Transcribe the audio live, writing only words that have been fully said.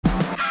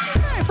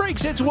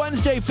Freaks, it's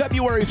Wednesday,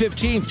 February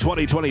 15th,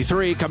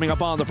 2023. Coming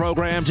up on the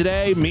program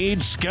today, Meade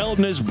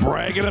Skelton is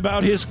bragging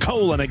about his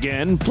colon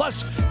again.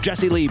 Plus,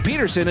 Jesse Lee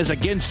Peterson is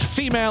against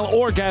female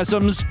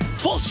orgasms.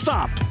 Full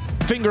stop.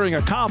 Fingering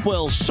a cop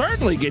will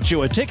certainly get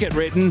you a ticket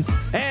written.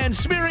 And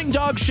smearing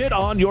dog shit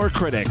on your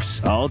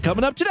critics. All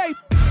coming up today.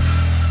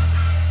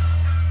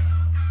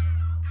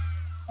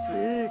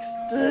 6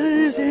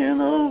 days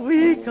in a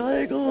week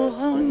I go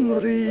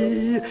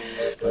hungry,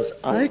 'cause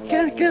I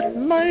can't get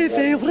my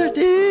favorite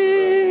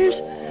dish.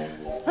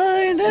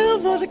 I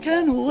never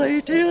can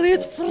wait till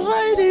it's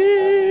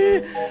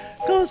Friday,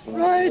 'cause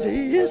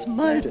Friday is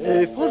my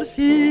day for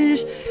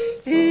fish.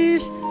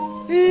 Fish,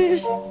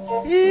 fish,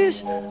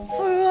 fish,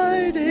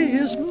 Friday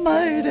is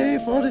my day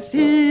for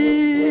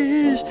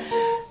fish.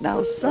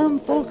 Now some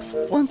folks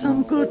want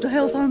some good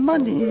health or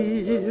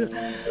money,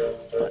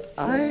 but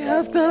I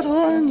have got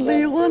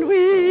only one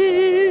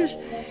wish.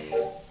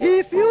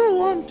 If you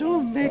want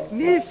to make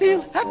me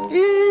feel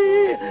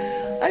happy,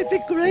 I'd be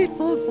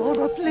grateful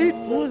for a plate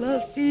full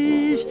of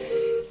fish.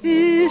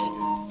 Fish,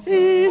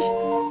 fish,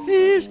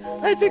 fish,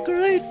 I'd be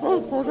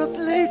grateful for a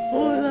plate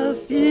full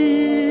of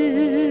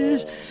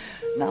fish.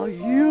 Now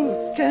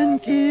you can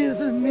give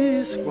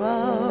me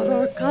squid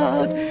or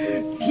cod,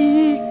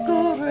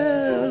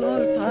 pickerel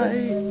or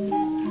pike.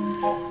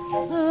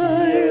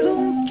 I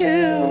don't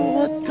care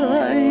what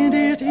kind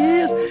it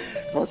is,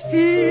 'cause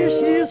fish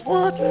is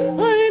what I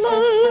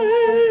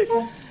like.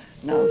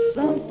 Now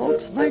some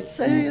folks might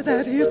say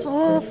that it's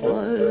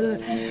awful,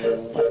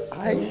 but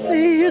I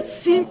say it's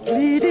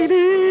simply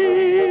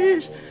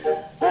delish.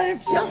 I'm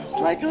just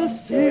like a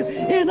seal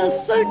in a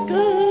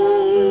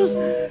circus.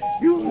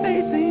 You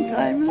may think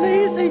I'm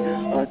lazy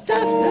or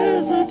daft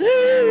as a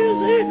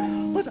daisy,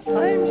 but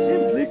I'm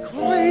simply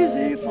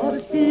crazy for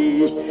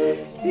fish.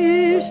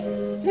 Fish,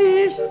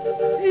 fish,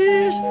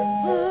 fish,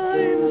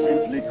 I'm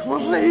simply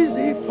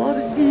crazy for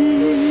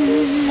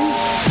fish.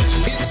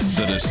 It's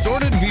the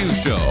Distorted View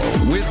Show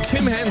with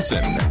Tim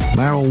Henson.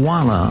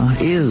 Marijuana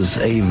is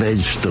a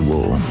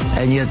vegetable,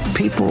 and yet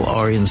people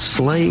are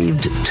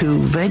enslaved to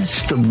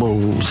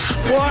vegetables.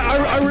 Well,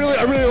 I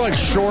really like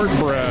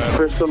shortbread.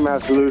 Crystal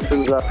meth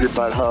loosens up your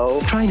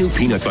butthole. Try new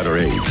peanut butter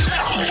eggs.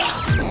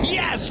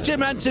 Yes,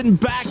 Tim Henson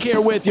back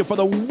here with you for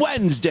the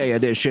Wednesday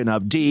edition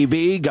of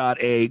DV. Got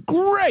a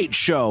great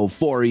show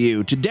for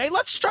you today.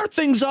 Let's start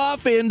things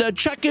off and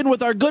check in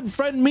with our good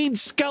friend Meade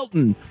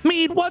Skelton.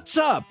 Meade, what's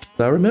up?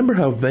 I remember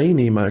how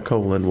veiny my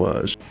colon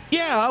was.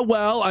 Yeah,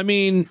 well, I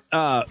mean,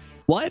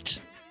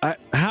 what?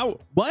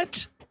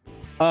 What?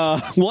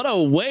 What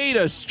a way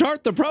to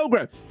start the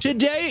program.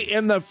 Today,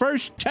 in the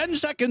first 10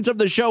 seconds of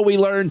the show, we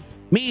learn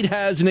Meade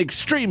has an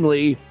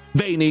extremely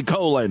veiny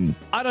colon.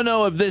 I don't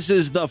know if this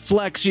is the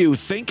flex you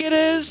think it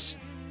is.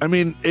 I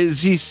mean,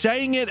 is he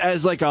saying it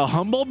as like a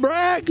humble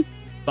brag?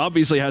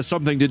 Obviously has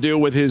something to do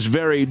with his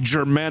very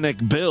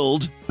Germanic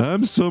build.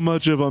 I'm so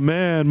much of a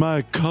man,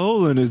 my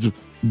colon is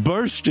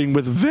bursting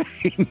with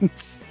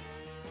veins.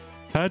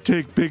 I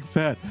take big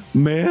fat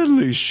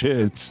manly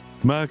shits.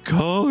 My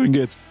colon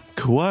gets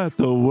quite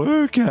the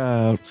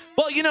workout.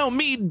 Well, you know,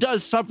 Meade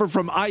does suffer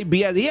from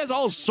IBS. He has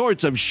all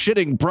sorts of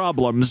shitting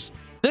problems.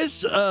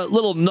 This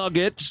little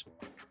nugget,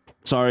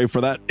 sorry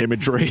for that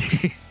imagery,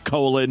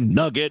 colon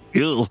nugget,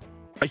 ew.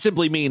 I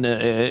simply mean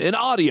an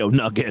audio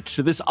nugget.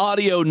 This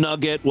audio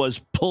nugget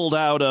was pulled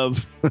out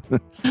of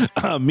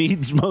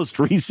Meade's most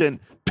recent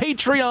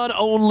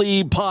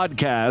Patreon-only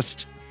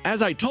podcast.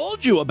 As I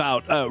told you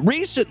about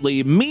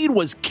recently, Meade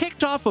was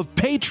kicked off of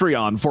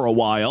Patreon for a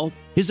while.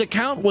 His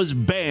account was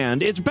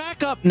banned. It's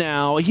back up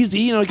now.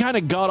 He kind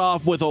of got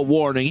off with a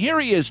warning. Here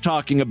he is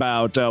talking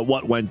about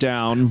what went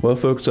down. Well,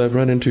 folks, I've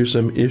run into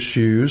some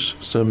issues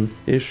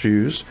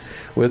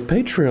with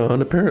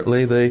Patreon.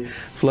 Apparently, they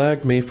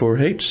flagged me for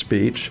hate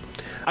speech.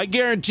 I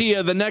guarantee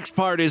you the next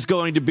part is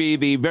going to be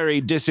the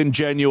very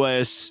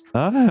disingenuous,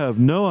 I have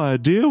no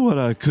idea what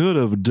I could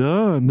have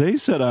done. They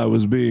said I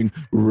was being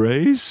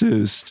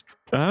racist.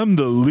 I'm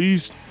the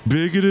least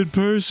bigoted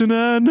person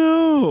I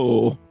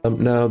know.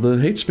 Now, the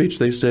hate speech,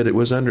 they said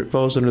it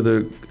falls under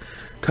the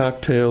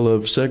cocktail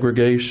of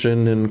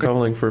segregation and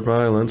calling for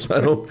violence.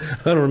 I don't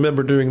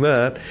remember doing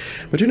that.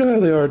 But you know how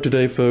they are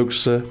today,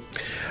 folks.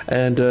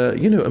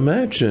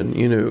 Imagine,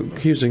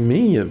 accusing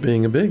me of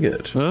being a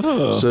bigot.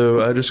 Oh,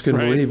 so I just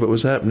couldn't believe what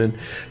was happening.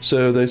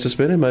 So they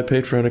suspended my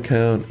Patreon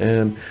account,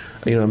 and,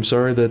 I'm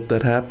sorry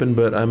that happened,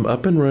 but I'm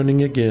up and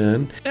running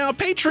again. Now,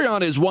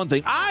 Patreon is one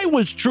thing. I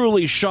was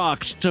truly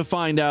shocked to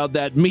find out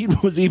that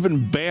Meade was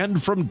even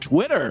banned from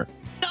Twitter.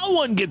 No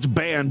one gets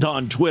banned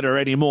on Twitter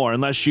anymore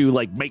unless you,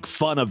 make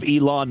fun of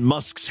Elon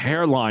Musk's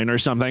hairline or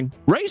something.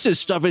 Racist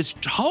stuff is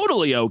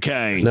totally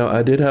okay. Now,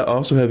 I did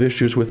also have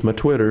issues with my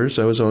Twitters.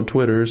 I was on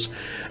Twitters,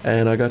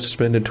 and I got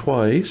suspended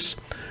twice.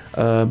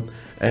 And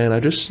I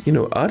just,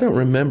 I don't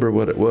remember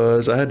what it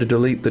was. I had to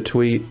delete the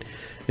tweet.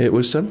 It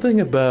was something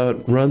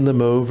about run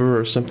them over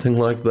or something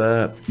like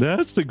that.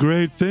 That's the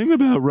great thing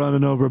about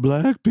running over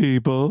black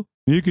people.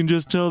 You can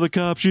just tell the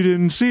cops you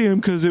didn't see him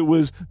because it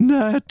was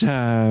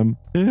nighttime.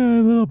 Yeah,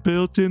 a little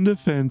built-in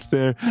defense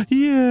there.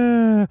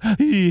 Yeah.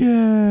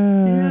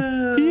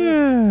 Yeah.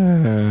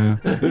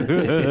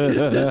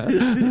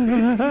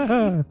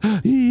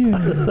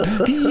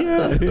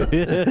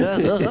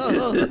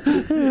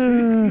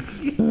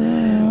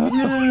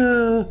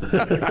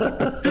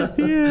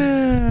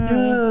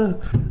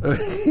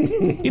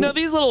 You know,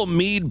 these little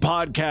Mead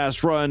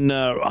podcasts run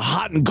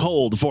hot and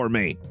cold for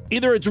me.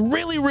 Either it's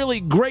really,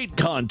 really great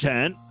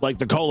content, like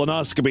the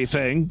colonoscopy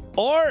thing,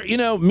 or, you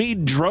know,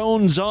 Mead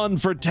drones on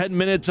for 10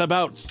 minutes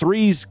about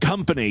Three's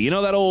Company. You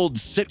know that old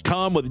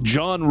sitcom with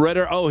John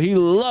Ritter? Oh, he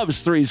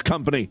loves Three's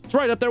Company. It's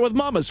right up there with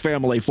Mama's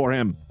Family for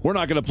him. We're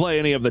not going to play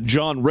any of the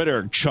John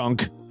Ritter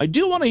chunk. I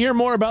do want to hear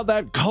more about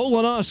that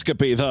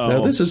colonoscopy, though.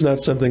 Now, this is not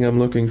something I'm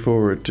looking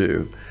forward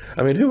to.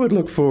 I mean, who would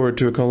look forward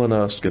to a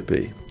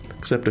colonoscopy?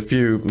 Except a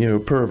few,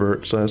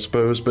 perverts, I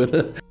suppose,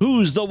 but...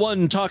 Who's the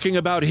one talking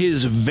about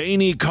his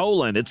veiny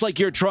colon? It's like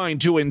you're trying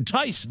to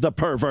entice the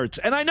perverts.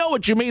 And I know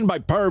what you mean by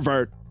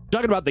pervert.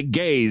 Talking about the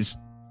gays.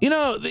 You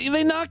know,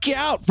 they knock you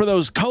out for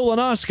those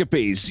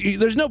colonoscopies.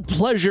 There's no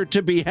pleasure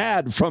to be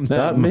had from them.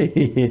 Not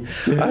me.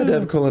 I had to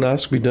have a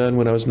colonoscopy done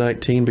when I was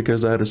 19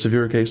 because I had a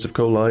severe case of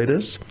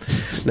colitis.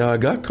 Now, I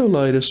got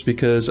colitis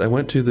because I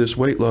went to this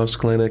weight loss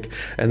clinic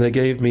and they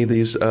gave me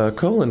these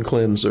colon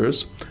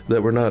cleansers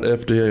that were not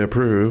FDA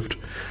approved,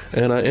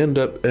 and I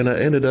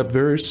ended up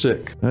very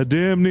sick. I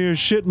damn near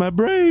shit my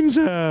brains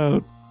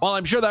out. Well,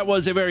 I'm sure that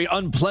was a very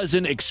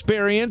unpleasant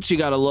experience. You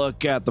got to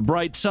look at the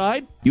bright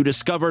side. You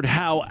discovered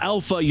how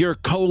alpha your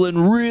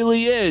colon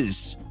really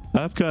is.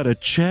 I've got a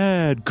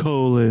Chad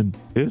colon.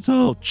 It's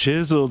all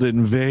chiseled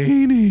and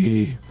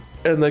veiny.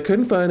 And they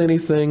couldn't find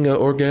anything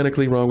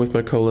organically wrong with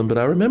my colon, but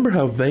I remember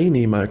how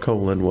veiny my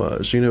colon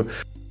was,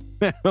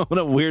 What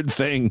a weird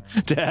thing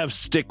to have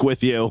stick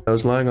with you. I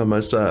was lying on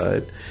my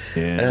side,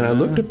 and I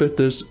looked up at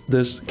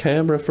this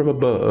camera from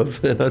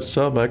above, and I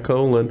saw my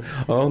colon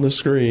on the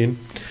screen.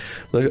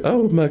 Like,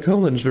 oh, my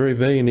colon's very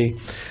veiny.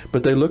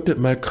 But they looked at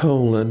my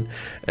colon,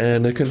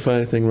 and they couldn't find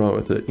anything wrong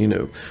with it,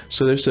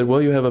 So they said,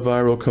 well, you have a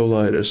viral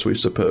colitis, we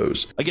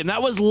suppose. Again,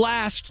 that was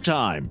last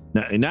time.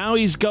 Now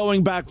he's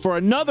going back for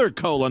another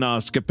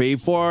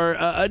colonoscopy for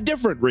a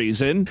different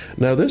reason.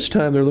 Now, this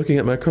time they're looking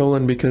at my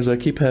colon because I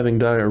keep having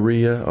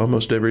diarrhea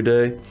almost every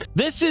day.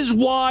 This is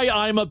why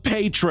I'm a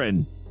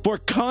patron. For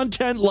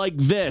content like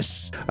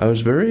this. I was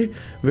very,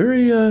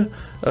 very, I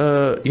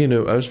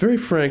was very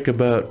frank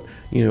about...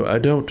 I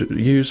don't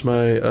use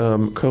my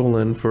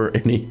colon for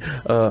any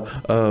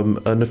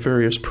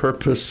nefarious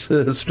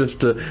purposes,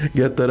 just to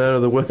get that out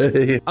of the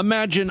way.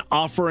 Imagine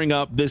offering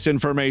up this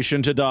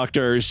information to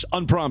doctors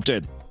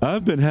unprompted.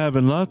 I've been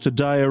having lots of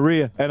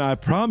diarrhea, and I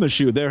promise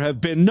you there have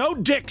been no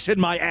dicks in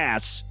my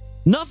ass.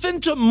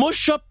 Nothing to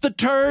mush up the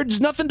turds,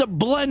 nothing to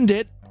blend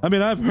it. I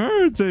mean, I've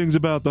heard things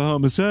about the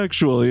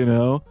homosexual,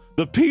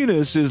 The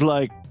penis is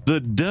like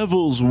the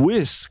devil's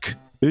whisk.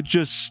 It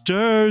just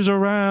stirs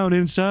around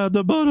inside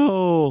the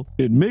butthole.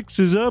 It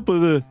mixes up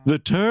with the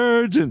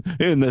turds and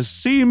the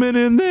semen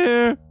in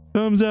there.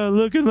 Comes out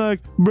looking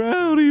like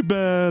brownie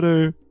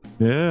batter.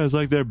 Yeah, it's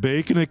like they're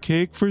baking a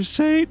cake for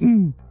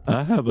Satan.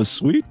 I have a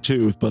sweet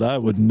tooth, but I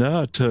would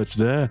not touch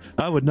that.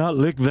 I would not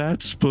lick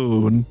that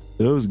spoon.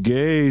 Those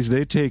gays,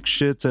 they take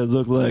shits that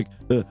look like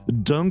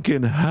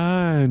Duncan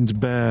Hines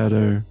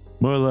batter.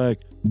 More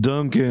like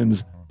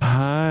Duncan's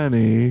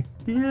Piney.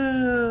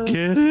 Yeah.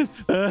 Get it?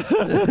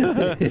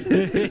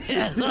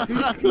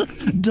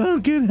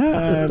 Duncan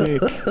Hiney.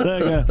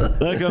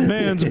 Like a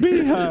man's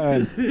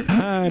behind.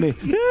 Hiney.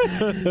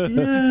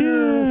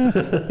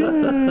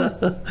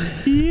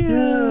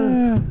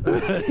 Yeah.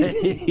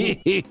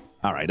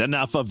 All right,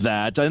 enough of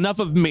that. Enough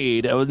of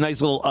Mead. It was a nice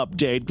little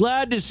update.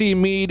 Glad to see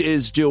Mead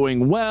is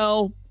doing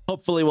well.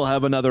 Hopefully we'll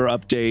have another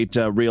update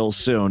real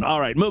soon. All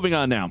right, moving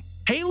on now.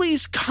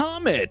 Halley's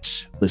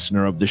Comet,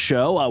 listener of the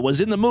show, was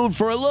in the mood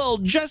for a little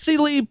Jesse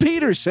Lee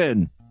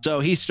Peterson. So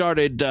he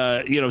started,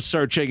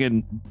 searching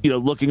and,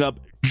 looking up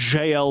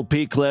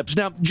JLP clips.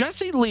 Now,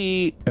 Jesse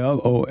Lee...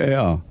 LOL.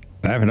 Laugh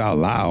it out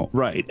loud.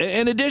 Right.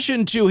 In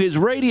addition to his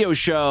radio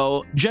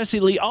show, Jesse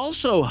Lee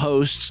also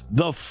hosts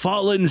The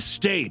Fallen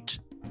State.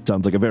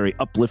 Sounds like a very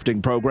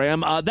uplifting program.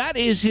 That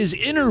is his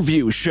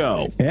interview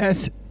show.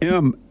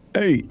 SMH.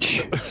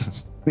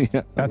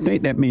 Yeah. I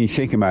think that means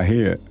shaking my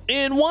head.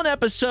 In one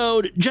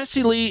episode,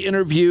 Jesse Lee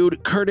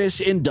interviewed Curtis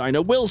and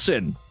Dinah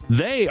Wilson.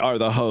 They are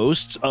the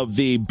hosts of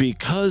the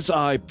Because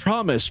I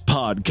Promise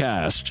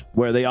podcast,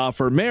 where they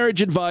offer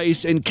marriage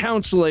advice and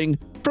counseling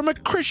from a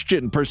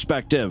Christian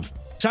perspective.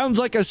 Sounds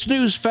like a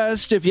snooze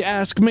fest if you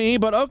ask me,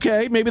 but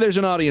okay, maybe there's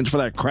an audience for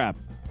that crap.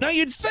 Now,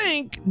 you'd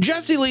think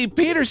Jesse Lee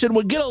Peterson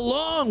would get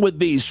along with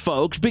these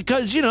folks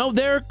because,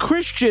 they're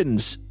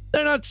Christians.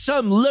 They're not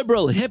some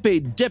liberal,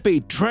 hippy-dippy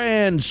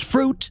trans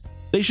fruit.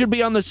 They should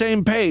be on the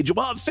same page.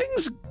 Well,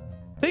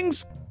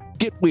 things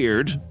get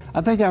weird. I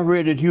think I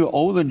read that you're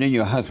older than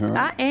your husband,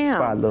 right? I am.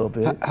 By a little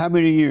bit. How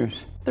many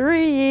years?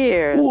 3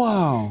 years.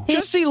 Wow.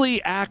 Jesse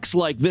Lee acts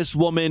like this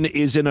woman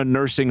is in a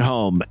nursing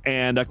home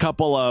and a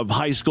couple of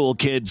high school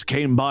kids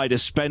came by to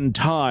spend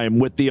time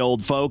with the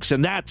old folks,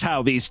 and that's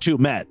how these two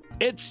met.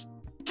 It's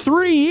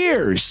 3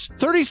 years,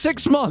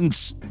 36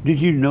 months. Did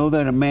you know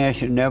that a man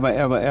should never,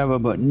 ever, ever,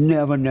 but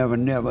never, never,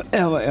 never,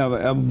 ever, ever,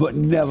 ever, but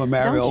never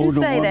marry an older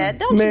woman? Don't you say that.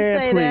 Don't you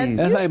say that.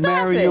 That's You like stop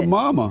marrying it. your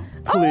mama.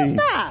 Oh,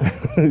 stop.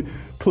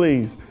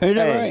 Please. Ain't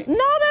that right? No,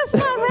 that's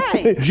not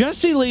right.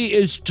 Jesse Lee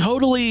is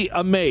totally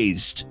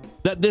amazed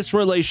that this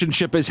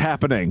relationship is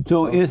happening.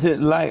 So is it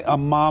like a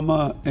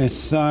mama and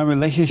son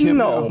relationship?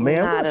 No,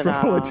 man. Not What's at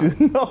wrong all. with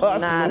you? No,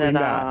 Not absolutely at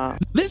not. all.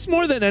 This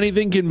more than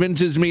anything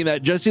convinces me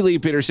that Jesse Lee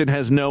Peterson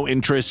has no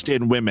interest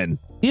in women.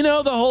 You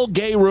know, the whole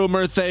gay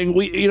rumor thing,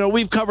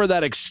 we've covered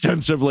that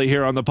extensively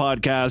here on the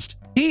podcast.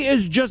 He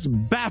is just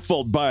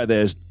baffled by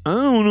this. I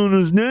don't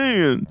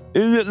understand.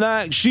 Is it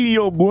like she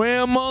your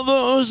grandmother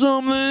or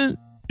something?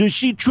 Does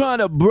she try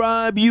to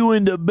bribe you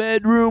in the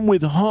bedroom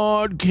with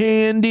hard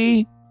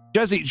candy?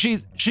 Jesse,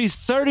 she's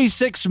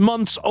 36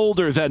 months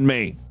older than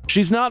me.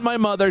 She's not my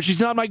mother. She's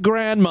not my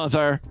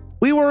grandmother.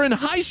 We were in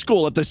high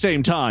school at the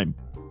same time.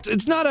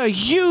 It's not a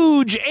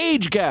huge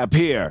age gap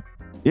here.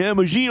 Yeah,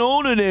 but she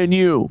older than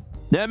you.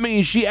 That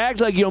means she acts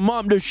like your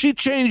mom. Does she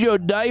change your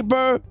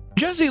diaper?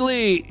 Jesse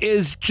Lee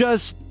is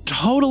just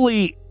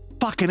totally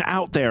fucking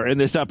out there in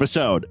this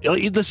episode.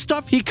 The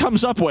stuff he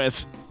comes up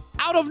with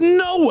out of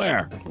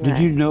nowhere. Did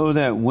you know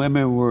that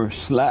women were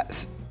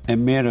sluts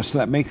and men are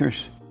slut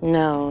makers?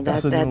 No,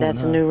 that's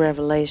a new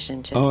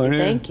revelation, Jesse. Oh, it is?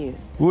 Thank you.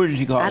 What did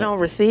you call it? I don't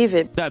receive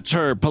it. That's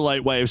her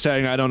polite way of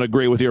saying I don't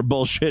agree with your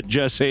bullshit,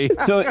 Jesse.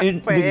 So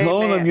the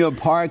goal Amen. of your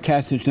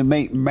podcast is to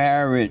make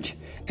marriage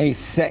a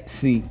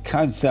sexy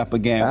concept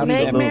again. What does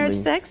Make that mean? marriage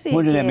sexy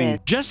What does that again. mean?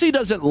 Jesse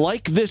doesn't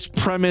like this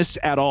premise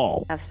at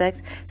all. Have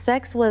sex.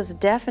 Sex was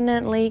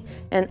definitely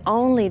and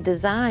only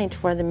designed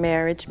for the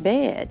marriage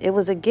bed. It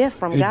was a gift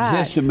from It's God.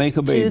 just to make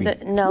a baby.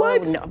 No.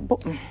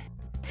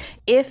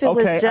 If it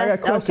was Okay, just I got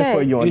a question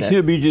for you on It that.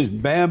 should be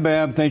just bam,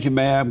 bam, thank you,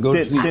 ma'am, go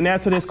to sleep. Then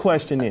answer this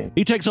question then.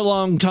 He takes a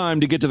long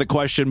time to get to the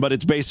question, but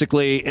it's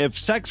basically, if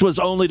sex was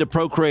only to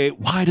procreate,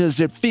 why does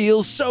it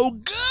feel so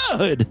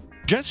good?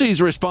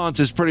 Jesse's response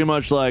is pretty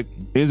much like,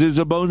 is it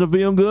supposed to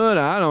feel good?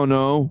 I don't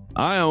know.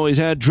 I always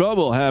had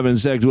trouble having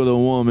sex with a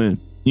woman.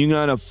 You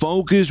gotta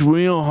focus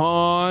real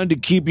hard to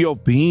keep your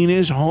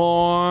penis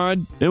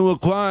hard. It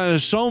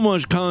requires so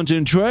much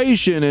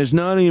concentration, it's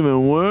not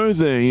even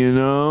worth it, you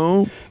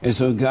know? And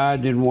so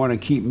God didn't want to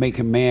keep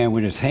making man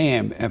with his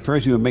hand. At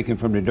first he was making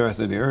from the dust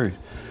of the earth.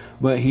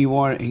 But he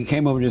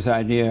came up with this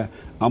idea,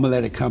 I'm going to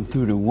let it come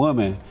through the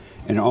woman.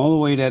 And the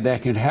only way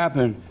that can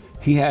happen,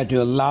 he had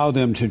to allow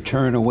them to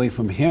turn away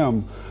from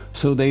him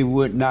so they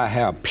would not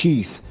have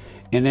peace.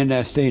 And in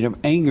that state of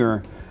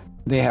anger,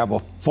 they have a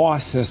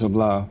false sense of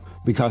love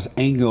because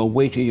anger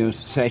awakens your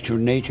sexual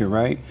nature,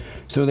 right?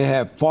 So they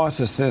have false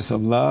sense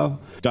of love.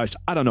 Guys,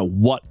 I don't know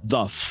what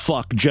the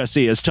fuck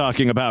Jesse is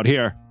talking about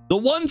here. The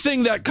one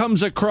thing that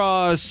comes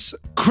across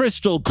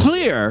crystal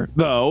clear,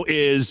 though,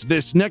 is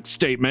this next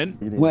statement.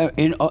 Well,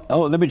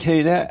 let me tell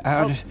you that.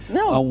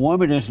 no. A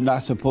woman is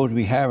not supposed to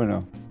be having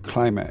a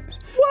climax.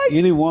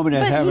 Any woman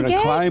that's But having he a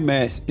gave-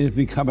 climax is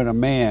becoming a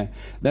man.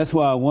 That's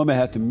why a woman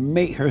has to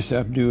make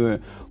herself do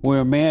it, where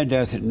a man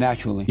does it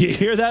naturally. You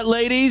hear that,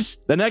 ladies?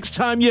 The next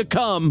time you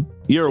come,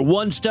 you're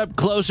one step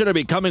closer to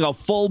becoming a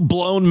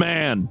full-blown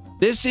man.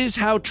 This is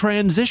how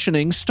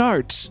transitioning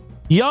starts.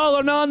 Y'all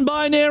are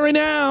non-binary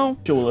now.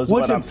 What's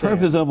the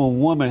purpose of a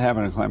woman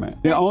having a climax?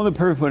 The only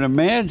purpose for a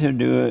man to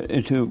do it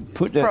is to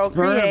put that sperm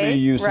Procreate, in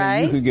you so right?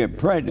 you could get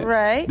pregnant.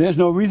 Right. There's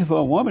no reason for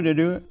a woman to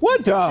do it.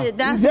 What the?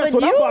 That's That's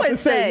what what I'm you about would to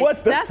say. say.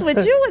 What the- That's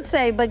what you would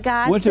say, but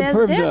God What's the says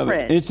purpose different.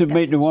 of it? It's to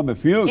make the woman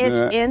feel good.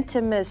 It's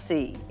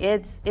intimacy.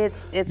 It's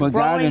But God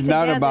growing is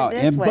not together about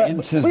this way.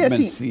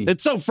 intimacy.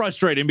 It's so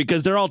frustrating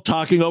because they're all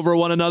talking over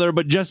one another,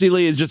 but Jesse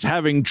Lee is just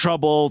having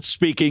trouble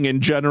speaking in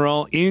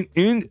general.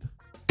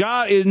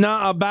 God is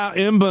not about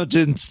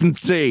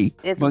impotency.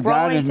 It's But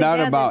God growing is not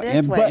together about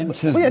this way.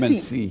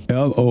 intimacy.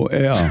 LOL.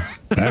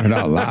 Laughing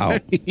out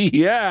loud.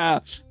 Yeah.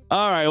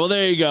 All right. Well,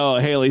 there you go.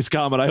 Haley's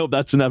comment. I hope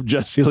that's enough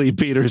Jesse Lee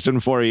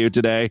Peterson for you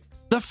today.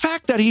 The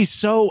fact that he's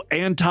so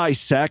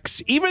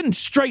anti-sex, even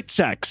straight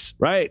sex,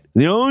 right?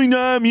 The only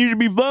time you should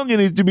be fucking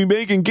is to be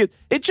making kids.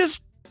 It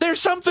just, there's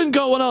something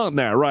going on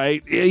there,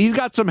 right? He's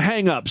got some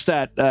hang-ups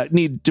that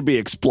need to be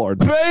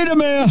explored. Wait a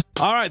minute.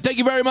 All right. Thank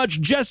you very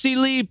much, Jesse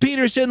Lee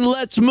Peterson.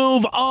 Let's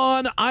move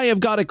on. I have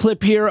got a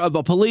clip here of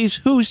a police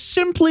who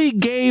simply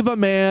gave a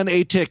man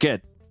a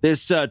ticket.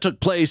 This took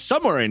place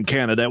somewhere in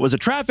Canada. It was a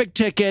traffic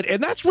ticket,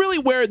 and that's really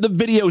where the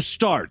video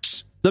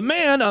starts. The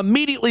man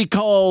immediately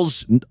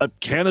calls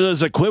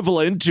Canada's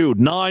equivalent to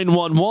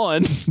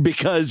 911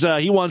 because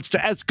he wants to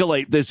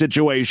escalate this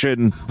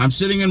situation. I'm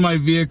sitting in my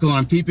vehicle and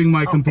I'm keeping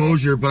my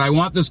composure, but I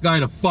want this guy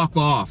to fuck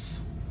off.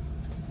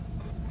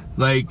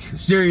 Like,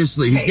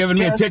 seriously, he's giving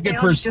me a ticket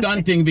for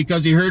stunting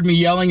because he heard me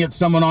yelling at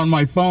someone on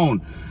my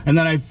phone. And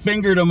then I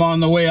fingered him on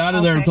the way out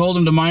of there and told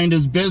him to mind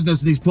his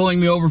business, and he's pulling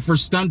me over for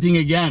stunting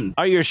again.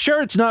 Are you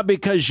sure it's not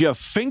because you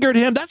fingered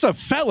him? That's a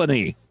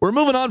felony. We're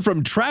moving on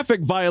from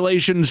traffic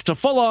violations to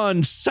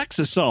full-on sex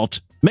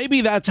assault.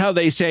 Maybe that's how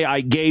they say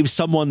I gave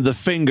someone the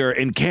finger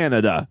in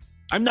Canada.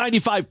 I'm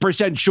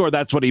 95% sure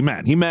that's what he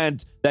meant. He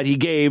meant that he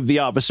gave the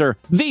officer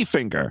the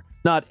finger,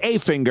 not a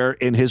finger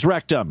in his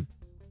rectum.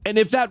 And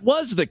if that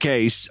was the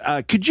case,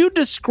 could you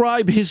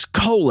describe his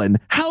colon?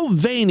 How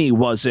veiny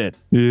was it?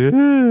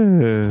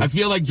 Yeah. I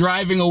feel like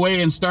driving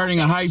away and starting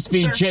a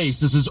high-speed chase.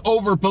 This is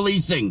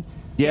over-policing.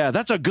 Yeah,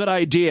 that's a good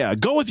idea.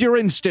 Go with your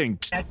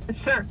instinct.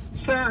 Sir.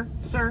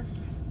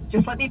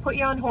 Just let me put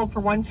you on hold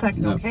for 1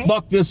 second, okay?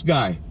 Fuck this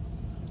guy.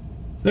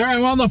 There,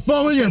 I'm on the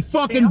phone with your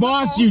fucking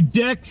boss, you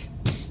dick.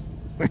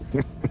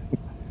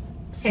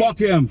 Fuck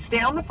him. Stay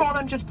on the phone.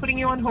 I'm just putting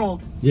you on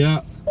hold.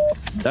 Yeah.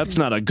 That's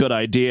not a good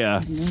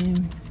idea.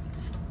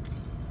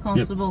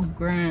 Constable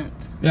Grant.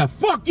 Yeah,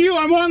 fuck you.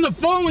 I'm on the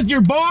phone with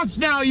your boss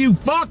now, you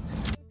fuck.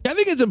 I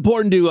think it's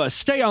important to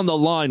stay on the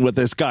line with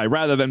this guy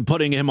rather than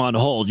putting him on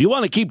hold. You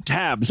want to keep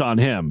tabs on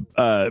him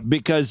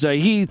because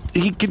he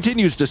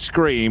continues to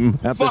scream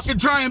at this fucking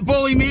try and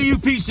bully me, you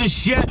piece of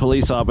shit.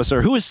 Police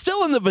officer who is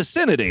still in the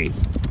vicinity.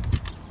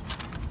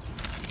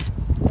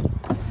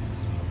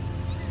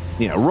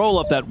 Yeah, roll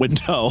up that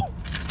window.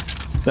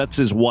 That's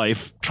his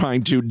wife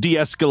trying to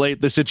de-escalate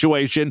the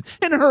situation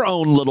in her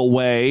own little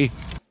way.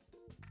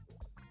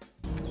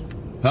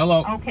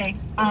 Hello. Okay.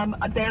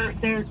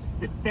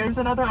 There's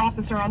another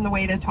officer on the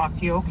way to talk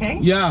to you, okay?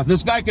 Yeah,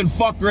 this guy can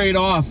fuck right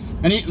off.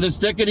 And this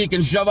ticket he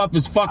can shove up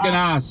his fucking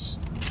ass.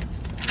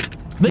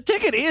 The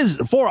ticket is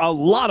for a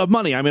lot of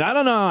money. I mean, I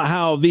don't know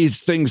how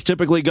these things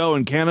typically go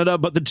in Canada,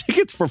 but the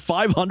ticket's for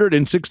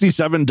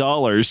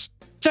 $567.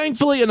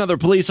 Thankfully, another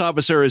police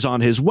officer is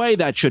on his way.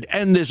 That should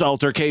end this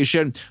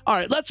altercation. All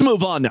right, let's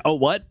move on. Oh,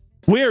 what?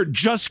 We're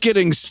just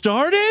getting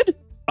started?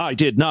 I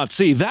did not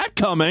see that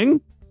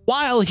coming.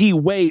 While he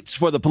waits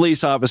for the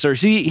police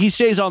officers, he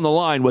stays on the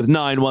line with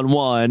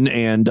 911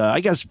 and I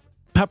guess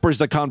peppers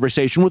the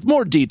conversation with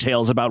more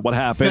details about what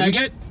happened.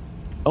 Faggot.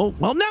 Oh,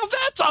 well, now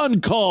that's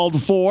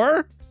uncalled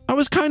for. I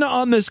was kind of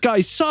on this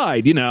guy's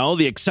side, you know,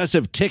 the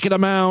excessive ticket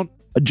amount,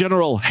 a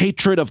general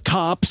hatred of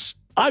cops.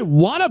 I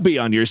want to be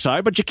on your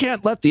side, but you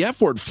can't let the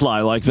F word fly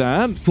like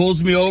that.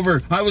 Pulls me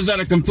over. I was at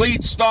a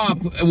complete stop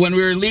when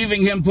we were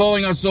leaving him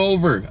pulling us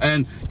over.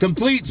 And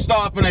complete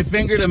stop, and I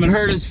fingered him and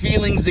hurt his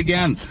feelings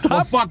again. Stop.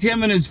 Well, fuck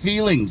him and his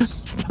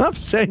feelings. Stop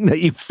saying that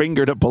you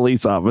fingered a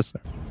police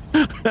officer.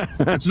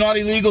 It's not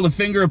illegal to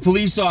finger a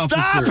police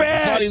officer. Stop it!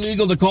 It's not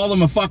illegal to call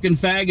him a fucking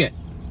faggot.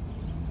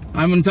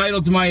 I'm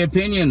entitled to my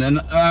opinion.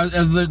 And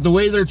as the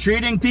way they're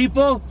treating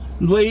people,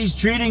 the way he's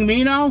treating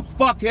me now,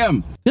 fuck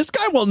him. This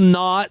guy will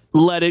not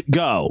let it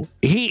go.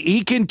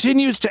 He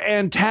continues to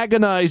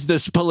antagonize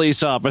this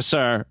police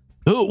officer,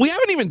 who we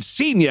haven't even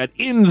seen yet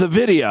in the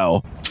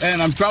video.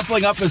 And I'm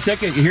crumpling up his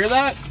ticket. You hear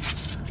that?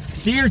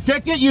 See your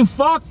ticket, you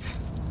fuck?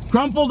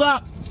 Crumpled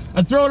up.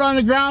 I'd throw it on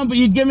the ground, but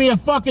you'd give me a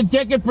fucking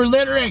ticket for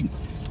littering.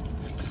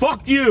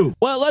 Fuck you.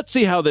 Well, let's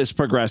see how this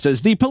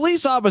progresses. The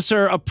police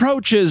officer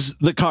approaches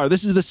the car.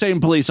 This is the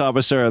same police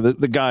officer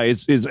that the guy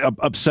is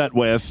upset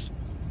with.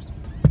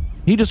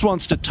 He just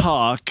wants to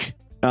talk.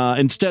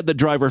 Instead, the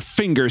driver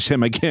fingers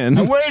him again.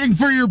 I'm waiting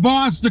for your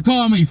boss to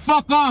call me.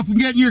 Fuck off and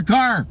get in your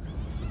car.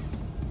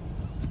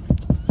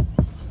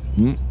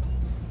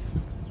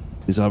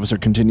 This officer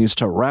continues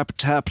to rap,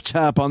 tap,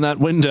 tap on that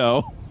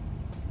window.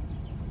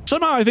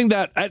 Somehow I think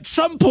that at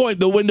some point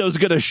the window's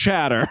going to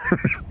shatter.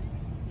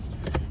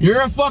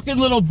 You're a fucking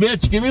little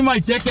bitch. Give me my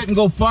ticket and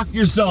go fuck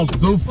yourself,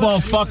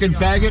 goofball fucking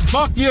faggot.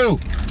 Fuck you.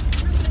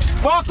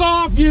 Fuck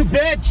off, you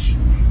bitch.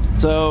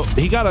 So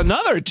he got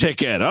another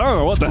ticket. I don't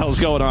know what the hell's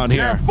going on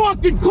here. You're a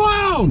fucking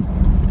clown.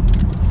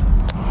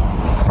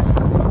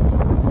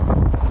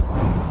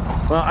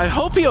 Well, I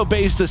hope he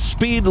obeys the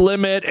speed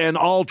limit and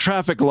all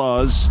traffic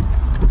laws.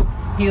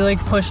 He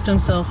pushed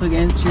himself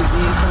against your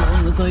vehicle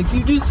and was like,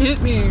 "You just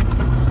hit me."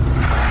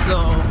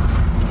 So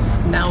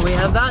now we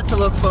have that to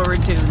look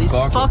forward to. These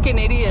fucking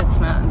idiots,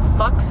 man.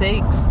 Fuck's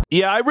sakes.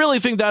 Yeah, I really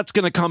think that's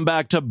going to come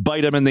back to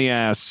bite him in the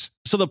ass.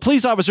 So the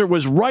police officer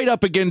was right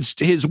up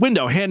against his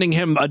window, handing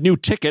him a new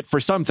ticket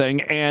for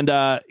something, and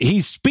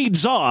he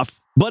speeds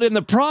off. But in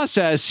the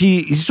process,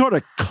 he sort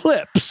of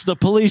clips the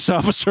police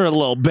officer a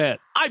little bit.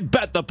 I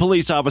bet the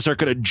police officer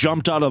could have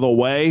jumped out of the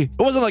way. It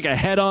wasn't like a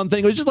head-on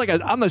thing. It was just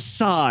on the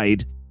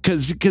side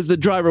because the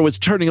driver was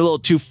turning a little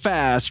too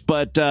fast.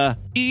 But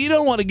you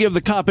don't want to give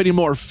the cop any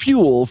more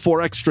fuel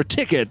for extra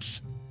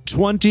tickets.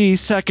 20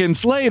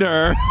 seconds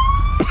later...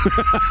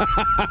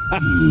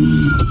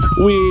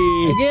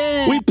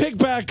 we pick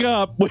back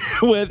up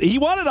with he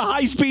wanted a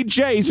high-speed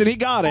chase and he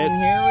got it.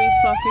 And here we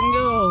fucking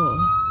go.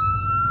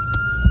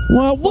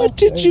 Well, what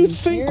did you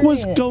think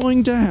was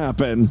going to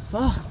happen?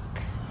 Fuck.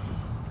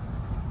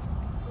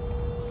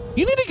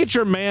 You need to get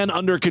your man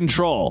under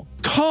control.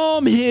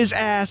 Calm his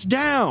ass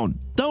down.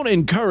 Don't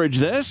encourage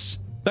this.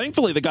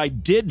 Thankfully, the guy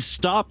did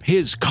stop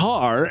his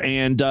car,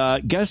 and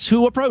guess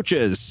who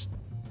approaches?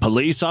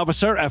 Police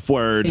officer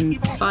F-word.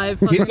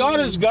 He's got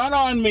his gun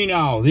on me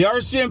now. The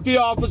RCMP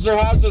officer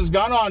has his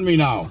gun on me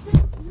now.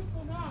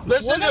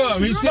 Listen to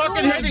him. He's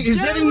fucking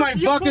hitting my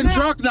fucking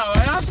truck now.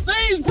 He's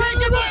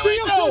breaking my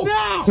window.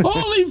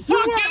 Holy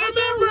fuck, get him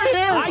in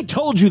here. I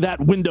told you that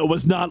window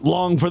was not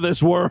long for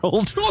this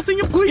world. Get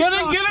him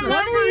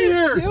over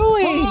here.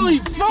 Holy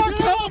fuck,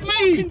 help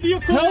me.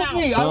 Help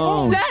me.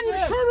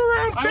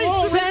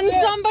 Send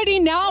somebody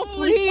now,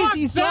 please.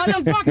 He's got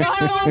a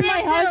gun on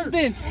my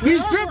husband.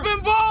 He's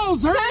tripping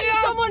balls. Send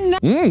someone now.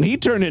 He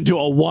turned into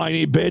a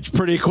whiny bitch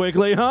pretty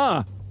quickly,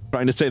 huh?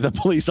 Trying to say the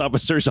police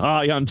officer's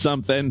high on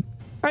something.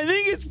 I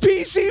think it's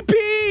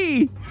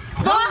PCP.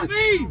 Help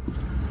me.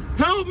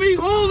 Help me.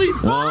 Holy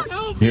fuck.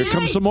 Help me. Here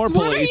comes some more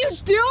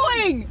police.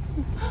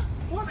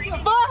 What are you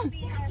doing? Fuck.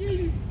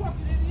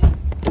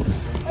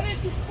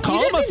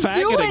 Call him a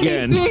faggot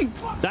again.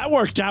 That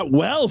worked out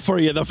well for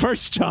you the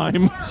first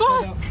time.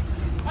 Fuck.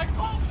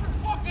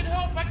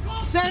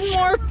 Send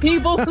more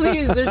people,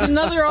 please. There's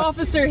another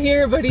officer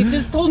here, but he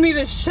just told me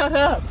to shut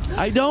up.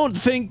 I don't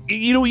think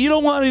you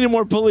don't want any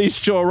more police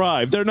to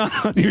arrive. They're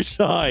not on your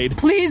side.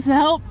 Please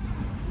help.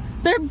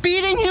 They're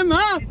beating him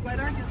up.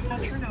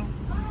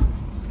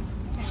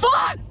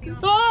 Fuck!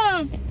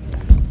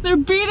 They're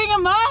beating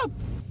him up.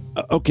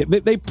 Okay,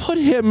 they put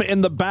him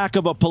in the back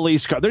of a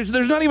police car. There's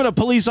not even a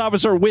police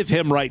officer with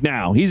him right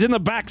now. He's in the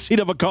back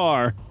seat of a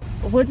car.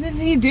 What did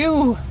he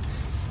do?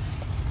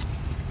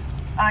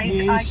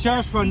 He's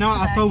charged for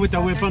not assault with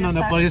a weapon on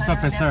a police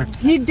officer.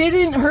 He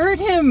didn't hurt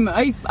him.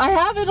 I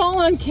have it all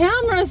on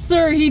camera,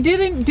 sir. He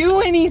didn't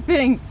do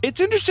anything. It's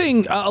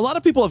interesting. A lot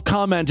of people have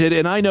commented,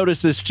 and I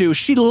noticed this too.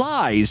 She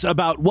lies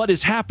about what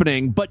is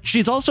happening, but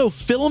she's also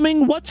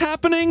filming what's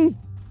happening.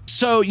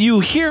 So you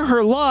hear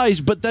her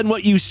lies, but then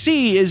what you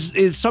see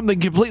is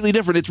something completely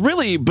different. It's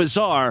really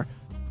bizarre.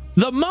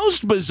 The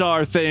most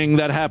bizarre thing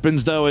that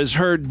happens, though, is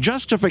her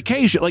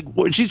justification. Like,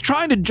 she's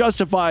trying to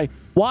justify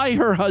why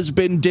her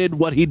husband did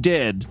what he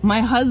did. My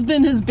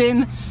husband has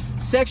been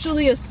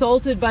sexually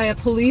assaulted by a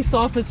police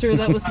officer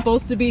that was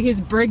supposed to be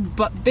his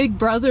big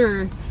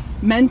brother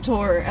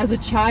mentor as a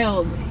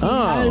child. He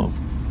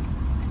has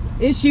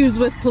issues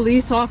with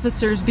police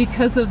officers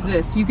because of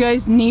this. You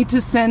guys need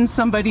to send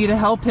somebody to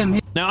help him.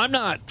 Now, I'm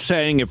not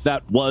saying if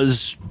that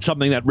was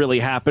something that really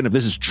happened, if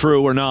this is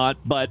true or not,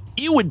 but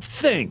you would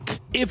think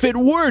if it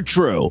were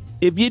true,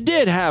 if you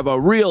did have a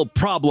real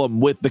problem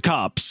with the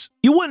cops,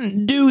 you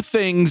wouldn't do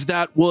things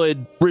that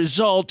would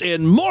result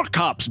in more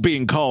cops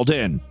being called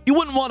in. You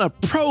wouldn't want to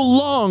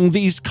prolong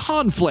these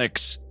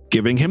conflicts,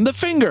 giving him the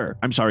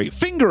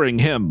fingering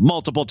him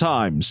multiple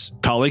times,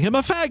 calling him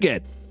a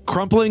faggot,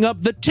 crumpling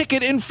up the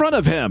ticket in front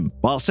of him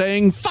while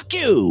saying, fuck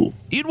you.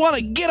 You'd want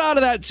to get out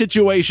of that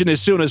situation as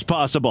soon as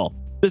possible.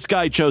 This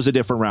guy chose a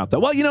different route, though.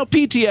 Well,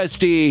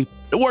 PTSD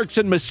works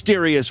in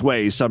mysterious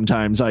ways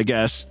sometimes, I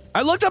guess.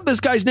 I looked up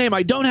this guy's name.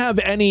 I don't have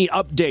any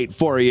update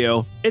for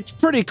you. It's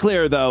pretty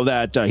clear, though,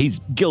 that he's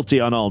guilty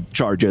on all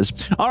charges.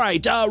 All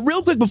right,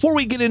 real quick before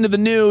we get into the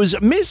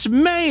news, Miss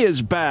May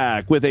is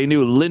back with a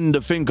new Linda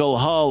Finkel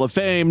Hall of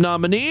Fame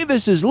nominee.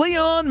 This is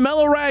Leon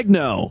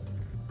Melaragno.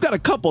 Got a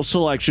couple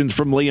selections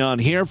from Leon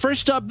here.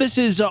 First up, this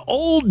is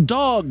Old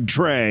Dog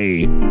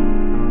Tray.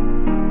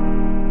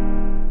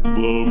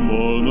 The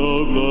morn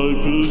of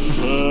life is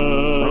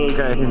past,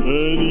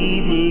 and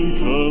evening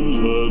comes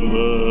at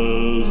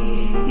last.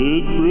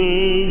 It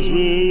brings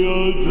me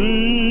a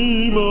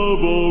dream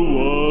of a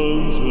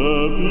once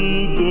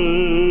happy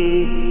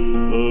day,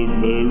 the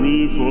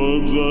very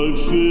forms I've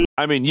seen.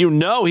 I mean,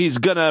 he's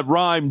gonna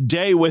rhyme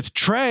day with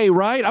tray,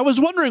 right? I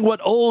was wondering what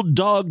Old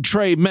Dog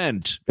Tray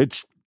meant.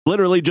 It's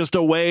literally just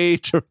a way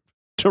to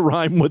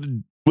rhyme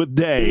with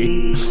day.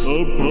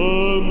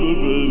 Upon the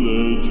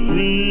village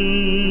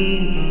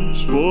green,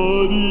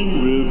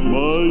 sporting with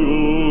my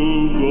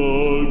old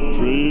dog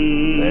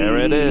Tray. There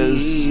it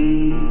is.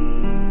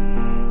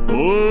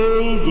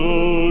 Old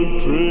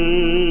dog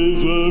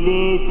Tray's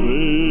ever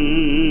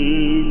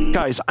faith.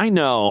 Guys, I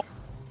know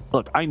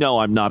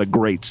I'm not a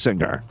great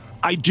singer.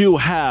 I do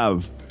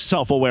have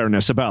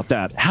self-awareness about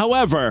that.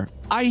 However,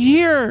 I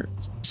hear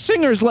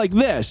singers like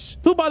this,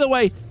 who, by the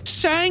way,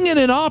 sang in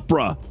an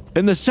opera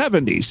in the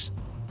 70s.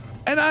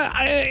 And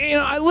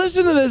I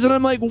listen to this and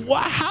I'm like,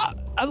 wow,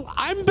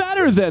 I'm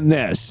better than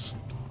this.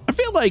 I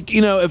feel like,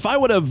 if I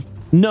would have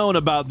known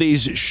about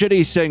these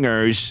shitty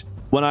singers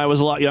when I was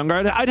a lot younger,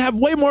 I'd have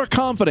way more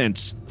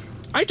confidence.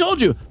 I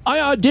told you, I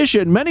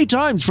auditioned many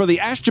times for the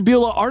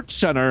Ashtabula Arts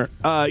Center.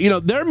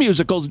 Their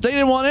musicals, they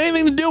didn't want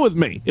anything to do with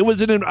me. It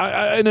was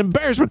an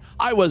embarrassment.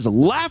 I was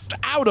laughed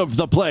out of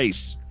the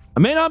place. I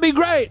may not be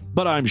great,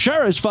 but I'm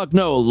sure as fuck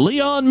no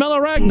Leon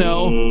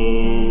Melaragno.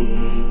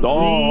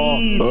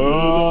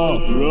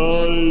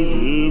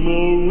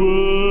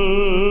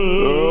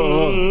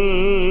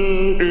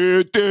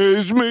 It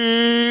is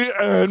me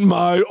and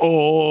my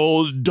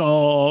old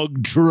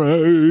dog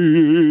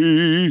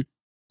Tray.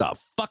 The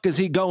fuck is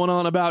he going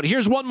on about?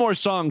 Here's one more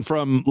song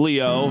from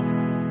Leo.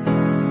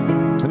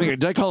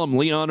 Did I call him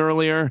Leon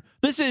earlier?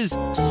 This is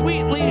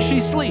Sweetly She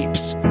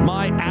Sleeps,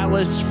 my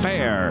Alice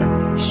Fair.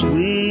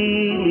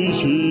 Sweetly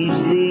she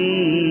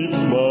sleeps,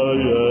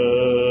 my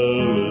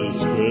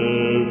Alice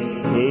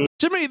fair.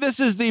 To me, this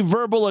is the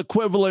verbal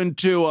equivalent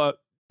to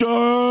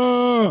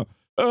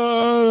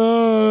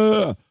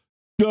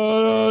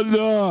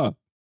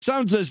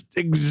sounds the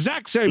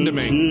exact same to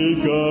me.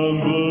 Kick on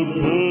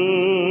the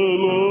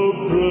pillow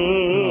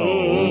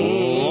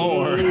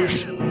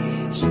press.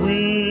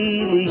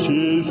 Sweetly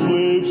she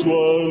sleeps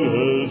while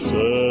her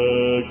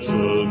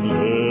Saxon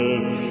hair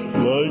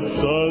like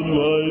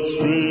sunlight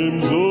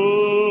streams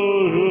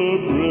o'er her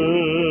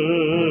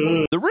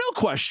breast. The real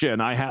question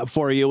I have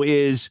for you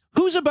is,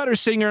 who's a better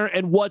singer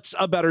and what's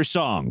a better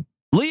song?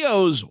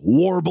 Leo's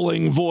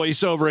warbling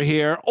voice over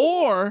here,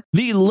 or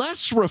the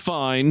less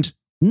refined,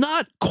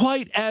 not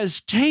quite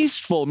as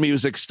tasteful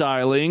music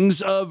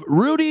stylings of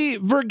Rudy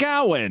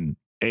Vergouwen?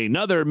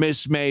 Another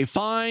Miss May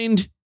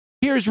find.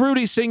 Here's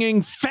Rudy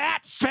singing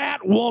Fat,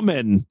 Fat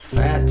Woman.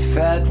 Fat,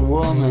 fat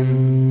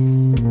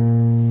woman,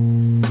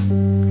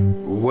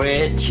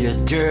 wet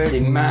your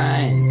dirty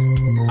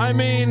mind. I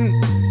mean,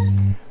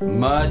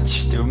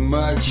 much too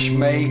much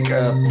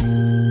makeup,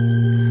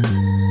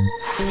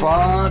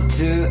 far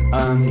too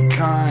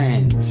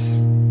unkind.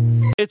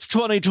 It's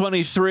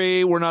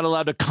 2023. We're not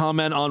allowed to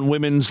comment on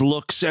women's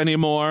looks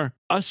anymore.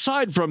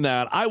 Aside from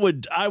that, I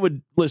would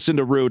listen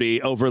to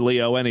Rudy over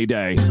Leo any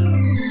day.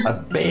 A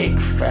big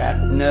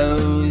fat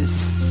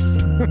nose,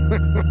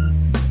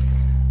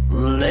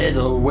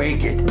 little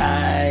wicked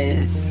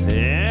eyes.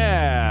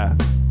 Yeah.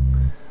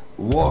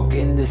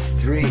 Walking the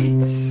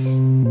streets.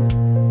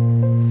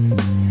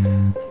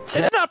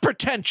 It's not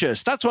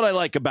pretentious. That's what I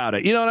like about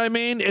it. You know what I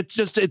mean? It's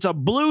a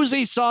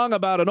bluesy song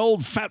about an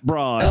old fat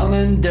broad.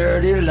 Telling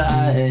dirty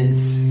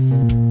lies.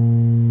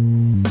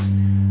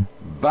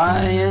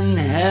 Buying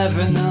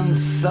heaven on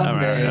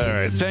Sundays. All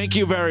right. Thank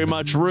you very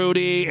much,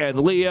 Rudy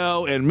and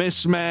Leo and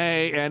Miss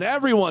May and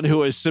everyone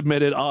who has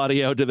submitted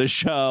audio to the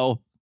show.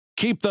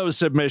 Keep those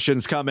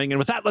submissions coming. And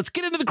with that, let's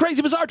get into the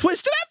crazy, bizarre,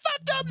 twisted, and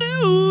fucked up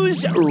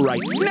news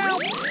right now.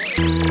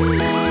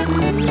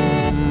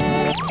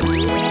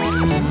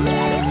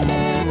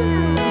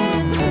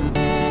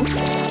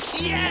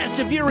 Yes,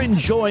 if you're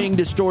enjoying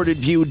Distorted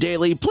View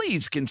Daily,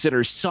 please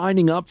consider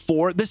signing up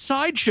for The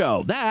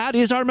Sideshow. That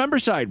is our member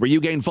site where you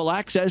gain full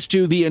access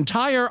to the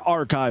entire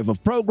archive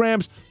of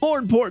programs. More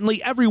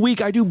importantly, every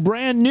week I do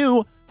brand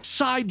new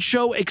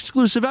Sideshow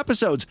exclusive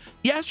episodes.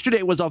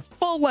 Yesterday was a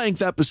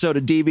full-length episode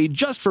of DV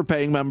just for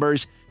paying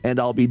members, and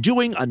I'll be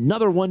doing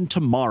another one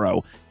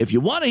tomorrow. If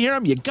you want to hear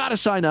them, you got to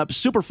sign up,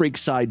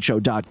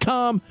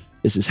 superfreaksideshow.com.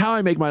 This is how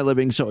I make my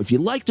living, so if you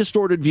like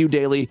Distorted View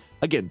Daily,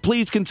 again,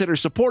 please consider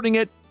supporting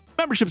it.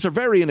 Memberships are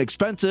very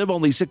inexpensive,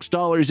 only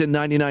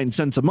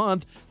 $6.99 a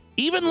month.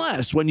 Even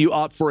less when you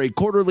opt for a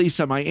quarterly,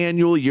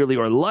 semi-annual, yearly,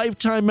 or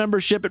lifetime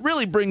membership. It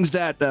really brings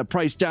that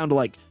price down to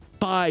like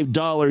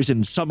 $5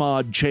 and some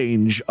odd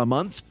change a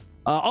month.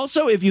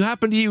 Also, if you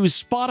happen to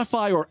use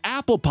Spotify or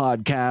Apple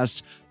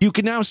Podcasts, you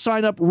can now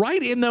sign up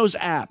right in those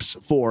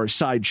apps for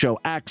Sideshow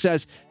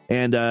access.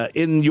 And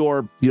in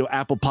your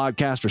Apple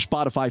Podcast or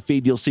Spotify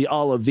feed, you'll see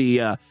all of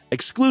the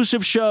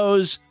exclusive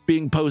shows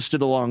being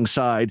posted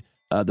alongside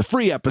the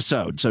free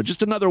episode. So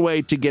just another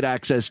way to get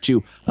access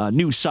to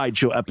new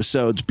Sideshow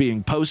episodes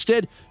being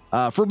posted.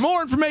 For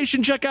more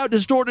information, check out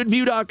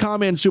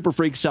distortedview.com and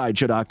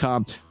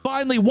superfreaksideshow.com.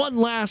 Finally, one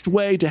last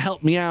way to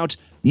help me out.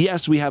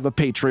 Yes, we have a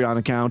Patreon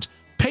account.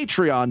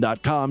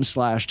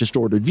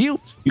 Patreon.com/distortedview.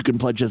 You can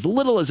pledge as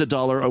little as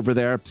 $1 over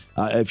there.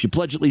 If you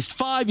pledge at least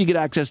 $5, you get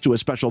access to a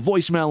special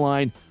voicemail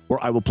line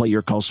where I will play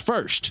your calls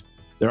first.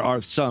 There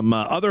are some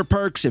other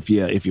perks. If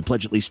you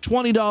pledge at least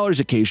 $20,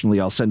 occasionally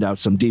I'll send out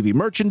some DV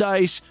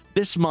merchandise.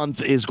 This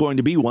month is going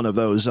to be one of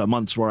those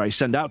months where I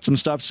send out some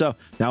stuff. So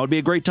now would be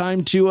a great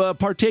time to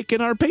partake in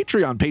our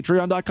Patreon,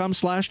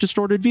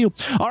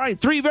 patreon.com/distortedview. All right,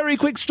 3 very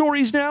quick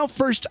stories now.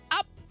 First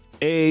up,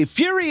 a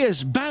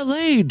furious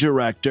ballet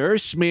director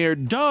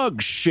smeared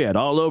dog shit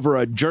all over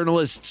a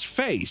journalist's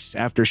face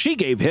after she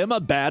gave him a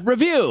bad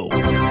review.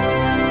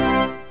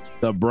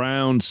 The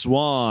Brown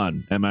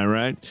Swan, am I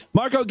right?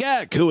 Marco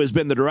Geck, who has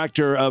been the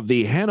director of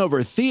the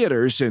Hanover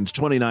Theater since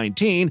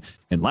 2019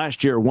 and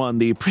last year won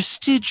the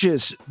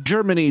prestigious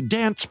Germany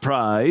Dance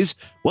Prize,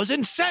 was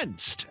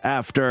incensed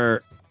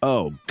after,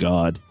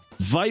 Weibke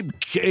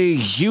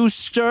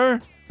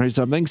Huster or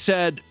something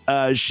said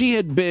she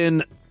had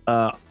been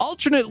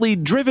alternately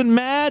driven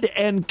mad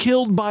and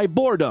killed by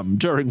boredom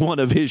during one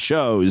of his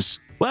shows.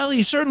 Well,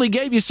 he certainly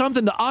gave you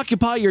something to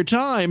occupy your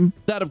time.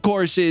 That, of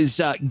course, is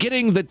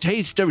getting the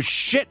taste of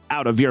shit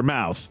out of your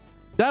mouth.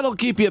 That'll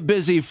keep you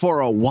busy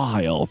for a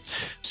while.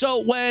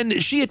 So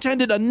when she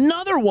attended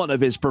another one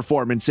of his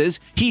performances,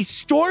 he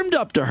stormed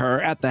up to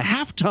her at the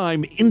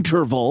halftime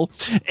interval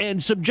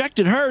and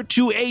subjected her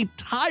to a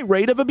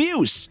tirade of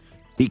abuse.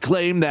 He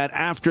claimed that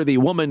after the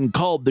woman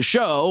called the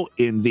show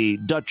in the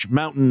Dutch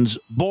mountains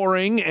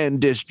boring and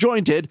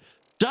disjointed,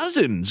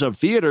 dozens of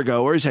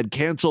theatergoers had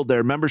canceled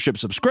their membership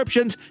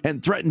subscriptions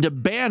and threatened to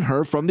ban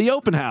her from the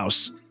open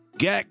house.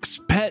 Geck's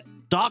pet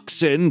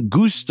dachshund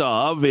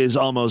Gustav is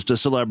almost a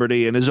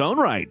celebrity in his own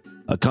right,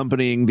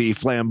 accompanying the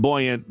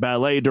flamboyant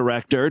ballet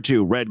director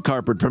to red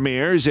carpet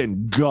premieres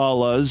and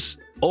galas.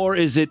 Or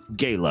is it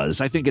galas?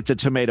 I think it's a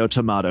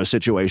tomato-tomato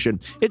situation.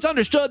 It's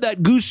understood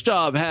that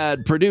Gustav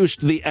had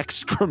produced the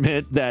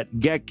excrement that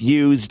Geck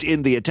used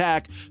in the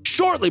attack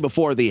shortly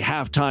before the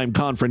halftime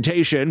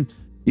confrontation.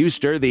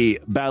 Euster,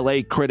 the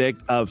ballet critic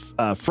of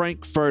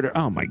Frankfurter...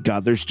 Oh, my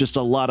God, there's just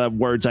a lot of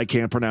words I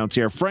can't pronounce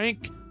here.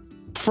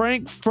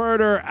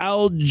 Frankfurter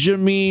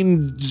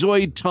Allgemeine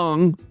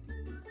Zeitung,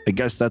 I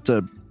guess that's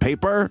a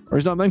paper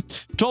or something,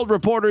 told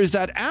reporters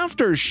that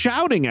after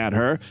shouting at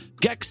her,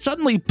 Geck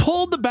suddenly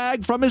pulled the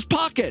bag from his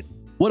pocket.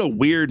 What a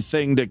weird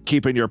thing to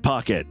keep in your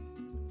pocket.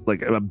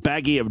 Like a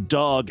baggie of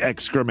dog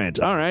excrement.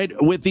 All right.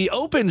 With the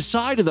open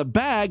side of the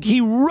bag, he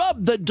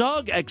rubbed the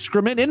dog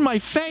excrement in my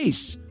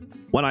face.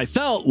 When I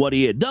felt what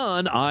he had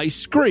done, I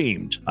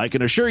screamed. I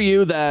can assure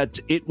you that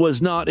it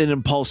was not an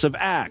impulsive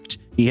act.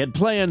 He had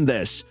planned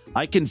this.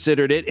 I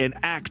considered it an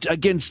act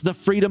against the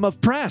freedom of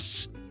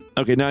press.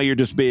 Okay, now you're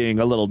just being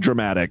a little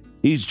dramatic.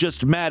 He's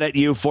just mad at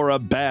you for a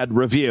bad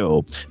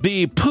review.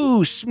 The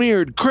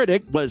poo-smeared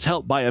critic was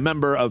helped by a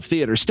member of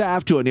theater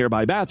staff to a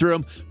nearby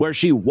bathroom where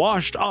she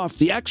washed off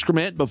the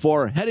excrement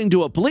before heading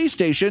to a police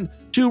station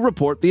to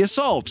report the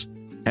assault.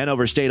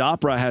 Hanover State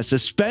Opera has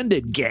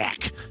suspended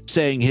Geck,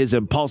 saying his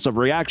impulsive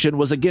reaction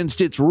was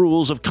against its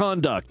rules of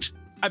conduct.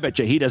 I bet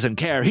you he doesn't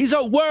care. He's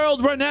a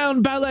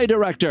world-renowned ballet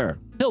director.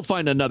 He'll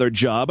find another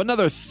job.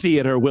 Another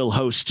theater will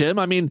host him.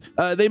 I mean,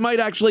 they might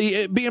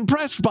actually be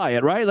impressed by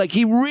it, right? Like,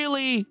 he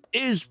really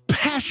is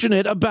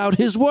passionate about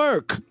his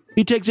work.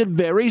 He takes it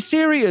very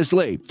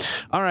seriously.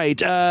 All right,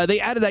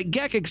 they added that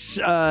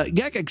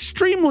Geck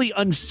extremely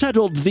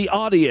unsettled the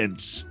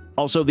audience,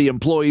 also the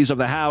employees of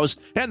the house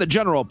and the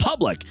general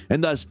public,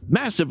 and thus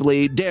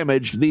massively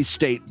damaged the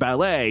state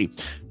ballet.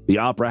 The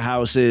Opera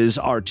House's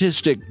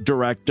artistic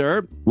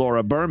director,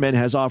 Laura Berman,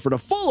 has offered a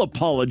full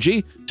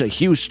apology to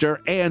Euster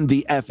and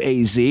the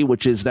FAZ,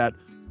 which is that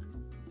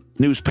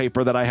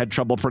newspaper that I had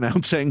trouble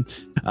pronouncing.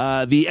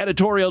 The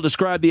editorial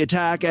described the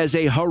attack as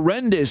a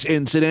horrendous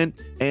incident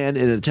and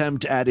an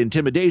attempt at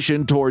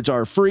intimidation towards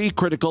our free,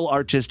 critical,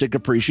 artistic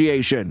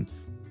appreciation.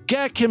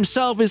 Geck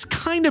himself is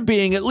kind of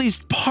being at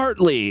least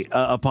partly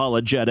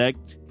apologetic.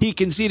 He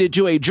conceded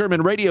to a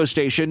German radio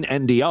station,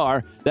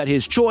 NDR, that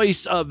his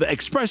choice of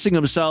expressing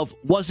himself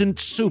wasn't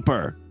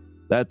super.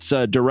 That's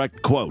a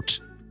direct quote.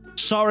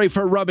 Sorry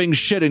for rubbing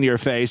shit in your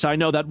face. I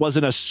know that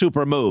wasn't a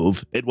super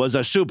move. It was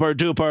a super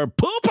duper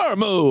pooper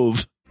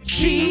move.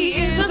 She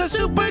is a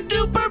super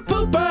duper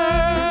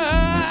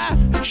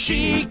pooper.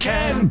 She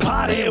can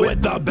potty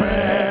with the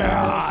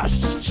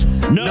best.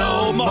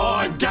 No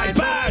more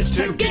diapers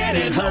to get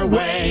in her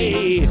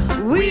way.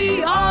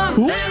 We are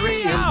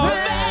very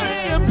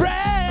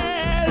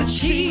impressed.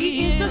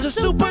 She is a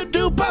super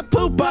duper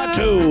pooper.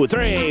 2,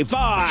 3,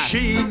 4.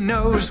 She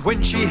knows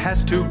when she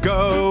has to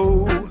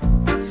go.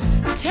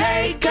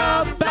 Take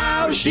a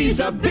bow. She's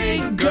a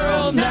big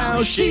girl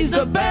now. She's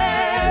the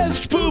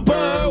best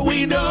pooper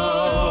we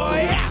know.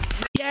 Yeah.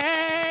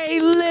 Yay,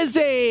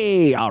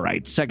 Lizzie. All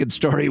right, second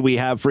story we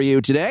have for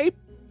you today.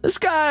 This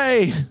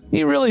guy,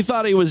 he really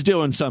thought he was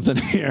doing something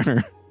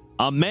here.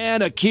 A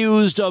man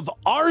accused of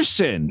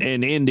arson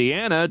in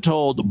Indiana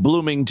told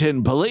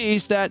Bloomington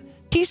police that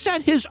he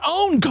set his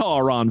own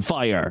car on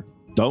fire.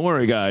 Don't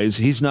worry, guys.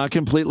 He's not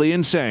completely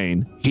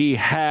insane. He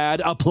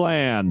had a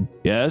plan.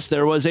 Yes,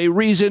 there was a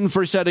reason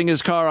for setting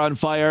his car on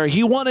fire.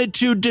 He wanted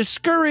to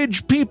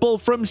discourage people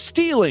from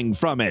stealing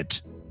from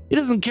it. He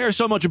doesn't care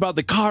so much about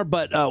the car,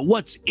 but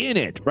what's in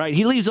it, right?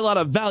 He leaves a lot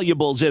of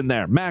valuables in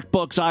there.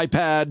 MacBooks,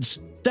 iPads.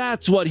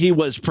 That's what he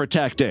was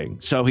protecting.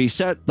 So he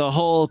set the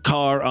whole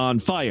car on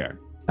fire.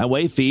 That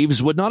way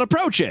thieves would not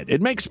approach it.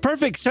 It makes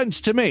perfect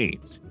sense to me,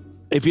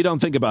 if you don't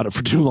think about it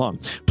for too long.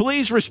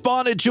 Police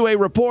responded to a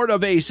report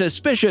of a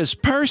suspicious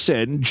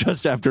person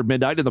just after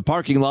midnight in the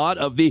parking lot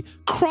of the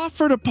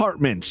Crawford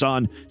Apartments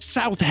on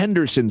South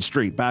Henderson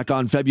Street back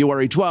on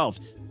February 12th.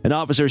 An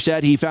officer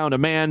said he found a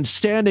man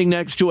standing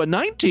next to a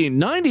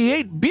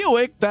 1998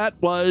 Buick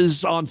that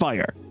was on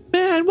fire.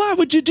 Man, why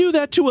would you do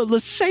that to a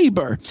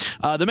LeSabre?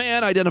 The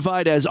man,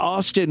 identified as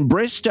Austin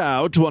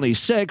Bristow,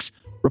 26,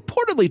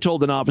 reportedly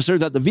told an officer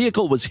that the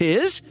vehicle was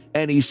his,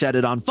 and he set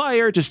it on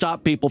fire to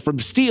stop people from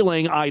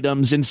stealing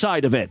items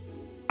inside of it.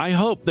 I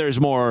hope there's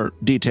more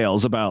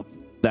details about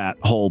that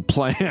whole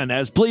plan.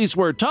 As police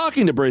were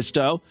talking to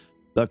Bristow,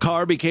 the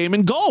car became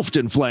engulfed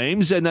in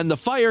flames, and then the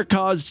fire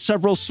caused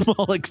several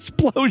small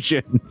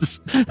explosions.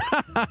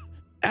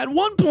 At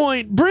one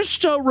point,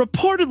 Bristow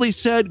reportedly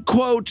said,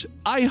 quote,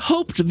 "I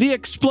hoped the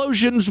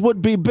explosions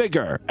would be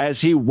bigger,"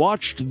 as he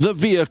watched the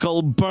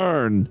vehicle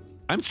burn.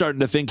 I'm starting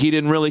to think he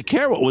didn't really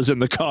care what was in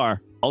the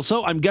car.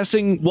 Also, I'm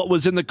guessing what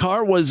was in the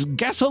car was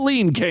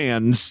gasoline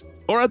cans,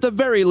 or at the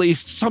very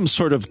least, some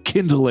sort of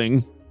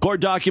kindling.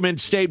 Court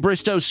documents state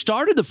Bristow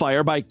started the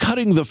fire by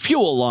cutting the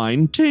fuel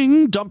line,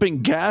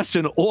 dumping gas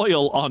and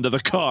oil onto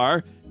the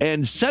car,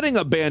 and setting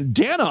a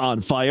bandana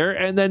on fire,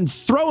 and then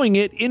throwing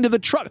it into the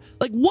truck.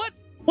 Like, what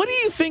do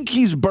you think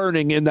he's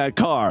burning in that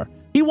car?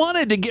 He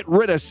wanted to get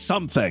rid of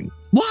something.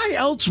 Why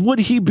else would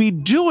he be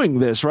doing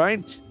this,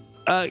 right?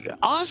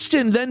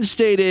 Austin then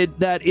stated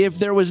that if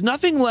there was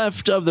nothing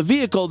left of the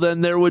vehicle,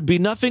 then there would be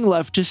nothing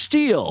left to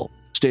steal,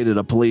 stated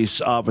a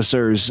police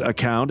officer's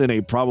account in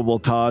a probable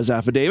cause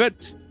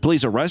affidavit.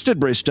 Police arrested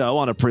Bristow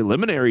on a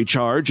preliminary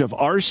charge of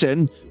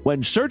arson.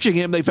 When searching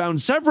him, they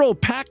found several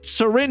packed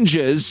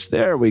syringes,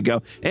 there we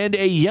go, and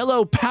a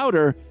yellow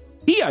powder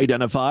he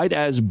identified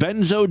as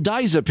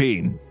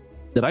benzodiazepine.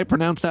 Did I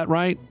pronounce that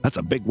right? That's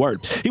a big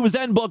word. He was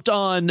then booked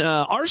on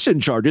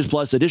arson charges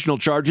plus additional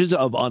charges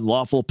of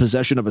unlawful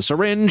possession of a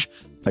syringe,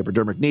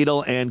 hypodermic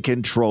needle, and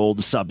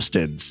controlled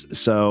substance.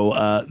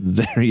 So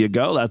there you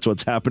go. That's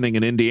what's happening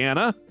in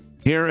Indiana.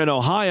 Here in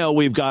Ohio,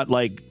 we've got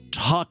like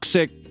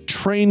toxic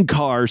train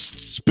car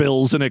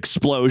spills and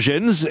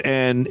explosions.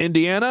 And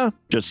Indiana,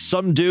 just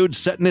some dude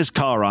setting his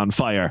car on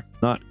fire.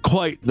 Not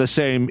quite the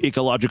same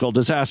ecological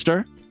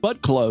disaster,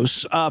 but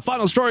close.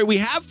 Final story we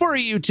have for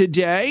you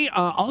today,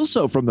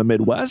 also from the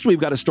Midwest. We've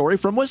got a story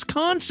from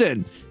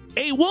Wisconsin.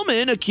 A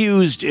woman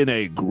accused in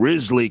a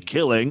grisly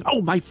killing,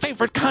 my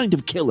favorite kind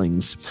of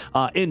killings,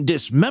 in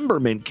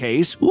dismemberment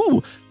case,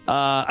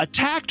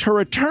 attacked her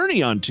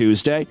attorney on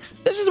Tuesday.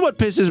 This is what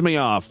pisses me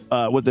off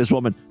with this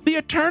woman. The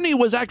attorney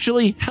was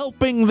actually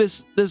helping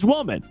this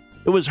woman.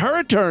 It was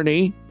her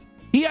attorney.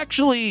 He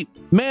actually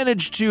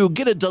managed to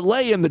get a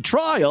delay in the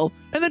trial,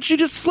 and then she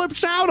just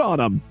flips out on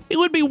him. It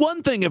would be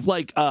one thing if,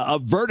 like, a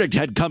verdict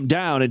had come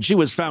down and she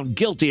was found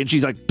guilty and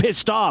she's, like,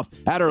 pissed off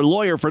at her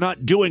lawyer for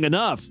not doing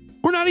enough.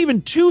 We're not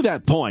even to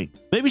that point.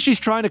 Maybe she's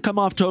trying to come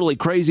off totally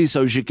crazy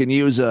so she can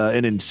use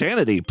an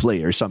insanity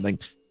plea or something.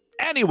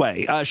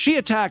 Anyway, she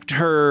attacked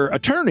her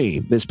attorney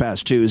this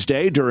past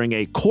Tuesday during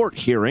a court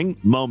hearing,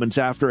 moments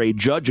after a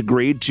judge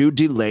agreed to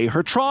delay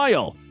her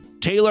trial.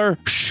 Taylor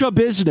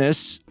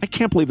Schabusiness. I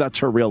can't believe that's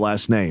her real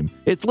last name.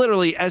 It's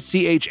literally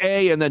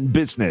SCHA and then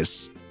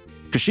business,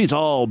 because she's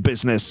all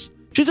business.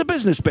 She's a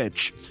business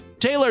bitch.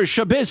 Taylor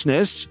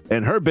Schabusiness,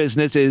 and her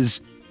business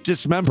is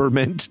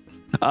dismemberment,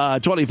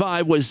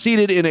 25, was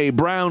seated in a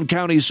Brown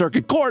County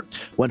Circuit Court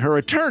when her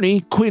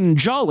attorney, Quinn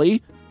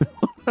Jolly,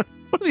 what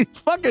are these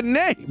fucking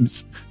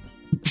names?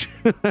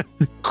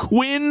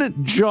 Quinn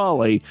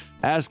Jolly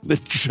asked the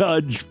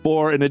judge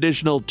for an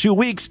additional 2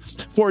 weeks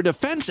for a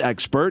defense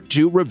expert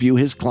to review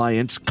his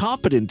client's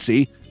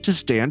competency to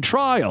stand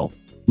trial.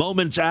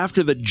 Moments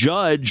after the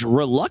judge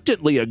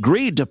reluctantly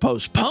agreed to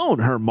postpone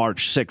her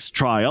March 6th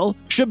trial,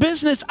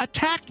 Schabusiness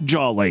attacked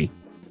Jolly.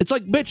 It's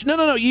like, bitch,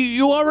 no,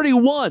 you already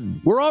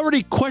won. We're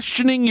already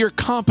questioning your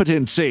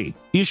competency.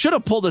 You should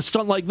have pulled a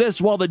stunt like this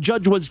while the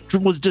judge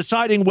was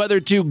deciding whether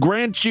to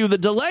grant you the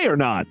delay or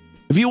not.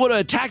 If you would have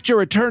attacked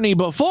your attorney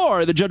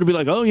before, the judge would be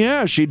like, oh,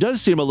 yeah, she does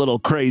seem a little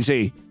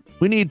crazy.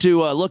 We need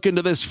to look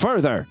into this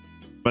further.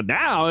 But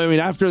now,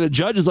 after the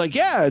judge is like,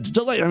 yeah, it's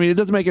delayed. It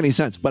doesn't make any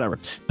sense. Whatever.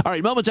 All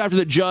right, moments after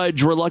the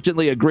judge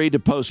reluctantly agreed to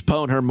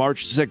postpone her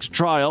March 6th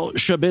trial,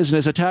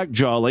 Schabusiness attacked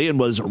Jolly and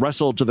was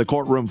wrestled to the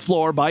courtroom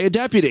floor by a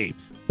deputy.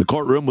 The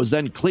courtroom was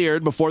then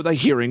cleared before the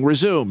hearing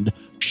resumed.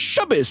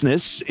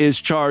 Schabusiness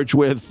is charged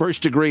with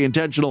first-degree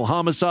intentional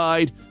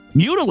homicide,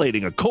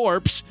 mutilating a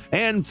corpse,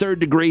 and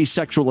third-degree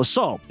sexual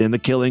assault in the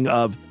killing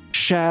of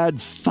Shad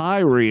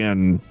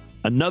Thyrian,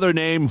 another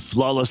name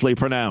flawlessly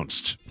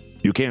pronounced.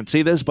 You can't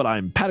see this, but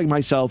I'm patting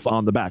myself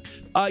on the back.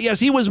 Yes,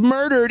 he was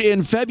murdered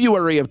in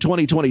February of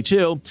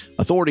 2022.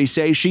 Authorities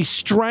say she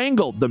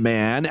strangled the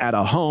man at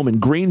a home in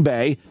Green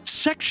Bay,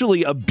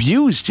 sexually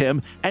abused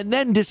him, and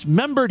then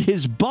dismembered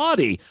his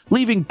body,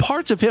 leaving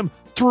parts of him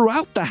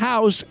throughout the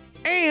house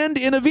and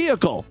in a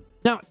vehicle.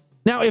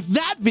 Now, if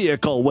that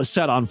vehicle was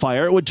set on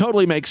fire, it would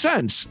totally make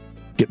sense.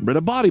 Getting rid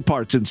of body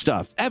parts and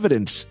stuff,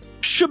 evidence.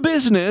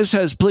 Schabusiness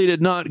has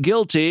pleaded not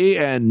guilty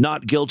and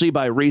not guilty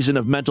by reason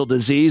of mental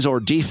disease or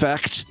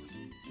defect.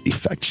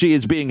 She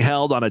is being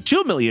held on a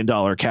 $2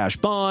 million cash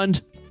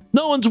bond.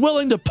 No one's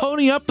willing to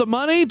pony up the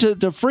money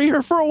to free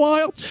her for a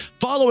while.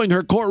 Following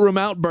her courtroom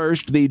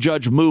outburst, the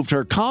judge moved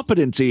her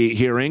competency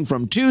hearing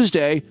from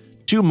Tuesday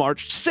to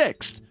March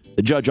 6th.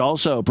 The judge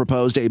also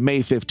proposed a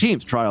May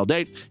 15th trial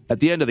date.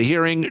 At the end of the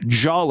hearing,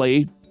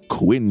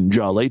 Quinn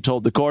Jolly,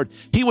 told the court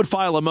he would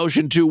file a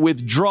motion to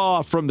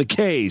withdraw from the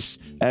case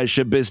as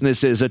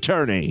Schabusiness's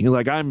attorney. He's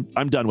like, I'm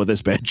done with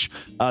this bitch.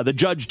 The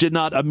judge did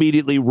not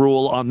immediately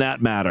rule on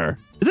that matter.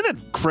 Isn't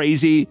it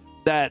crazy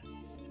that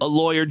a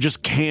lawyer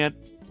just can't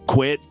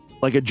quit?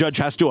 Like a judge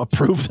has to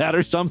approve that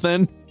or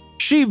something?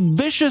 She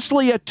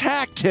viciously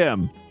attacked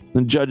him.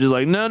 The judge is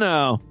like,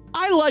 no.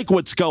 I like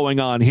what's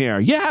going on here.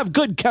 You have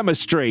good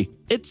chemistry.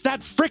 It's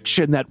that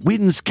friction that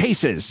wins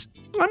cases.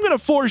 I'm going to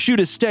force you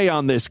to stay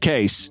on this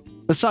case.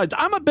 Besides,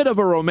 I'm a bit of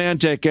a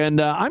romantic, and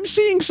I'm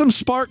seeing some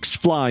sparks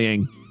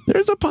flying.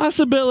 There's a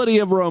possibility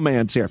of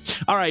romance here.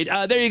 All right,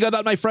 there you go.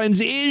 That, my friends,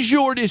 is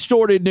your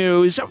Distorted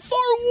News for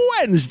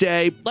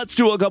Wednesday. Let's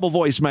do a couple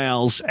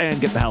voicemails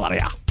and get the hell out of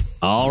here.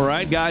 All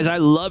right, guys, I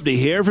love to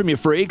hear from you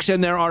freaks,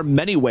 and there are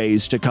many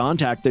ways to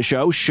contact the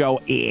show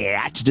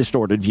at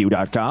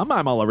distortedview.com.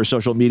 I'm all over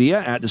social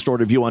media at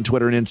distortedview on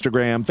Twitter and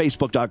Instagram,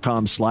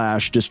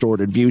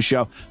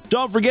 facebook.com/distortedviewshow.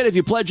 Don't forget, if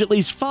you pledge at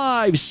least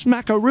 5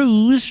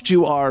 smackaroos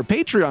to our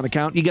Patreon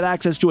account, you get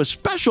access to a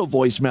special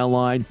voicemail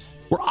line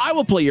where I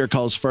will play your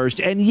calls first.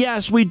 And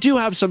yes, we do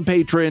have some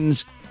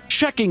patrons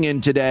checking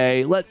in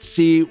today. Let's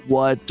see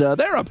what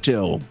they're up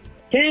to.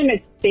 Tim,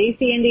 it's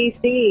Stacy in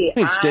DC.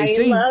 Hey,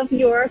 Stacy. I love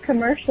your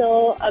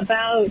commercial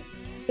about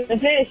the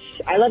fish.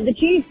 I love the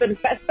cheese, but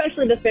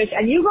especially the fish.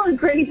 And you going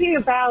crazy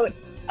about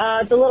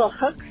the little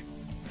hooks.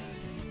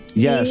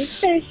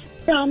 Yes. The fish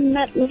from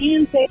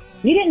Atlantic.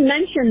 You didn't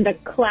mention the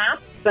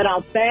clap, but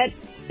I'll bet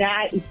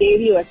that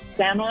gave you a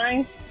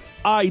semi.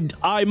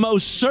 I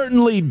most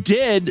certainly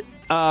did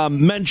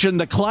mention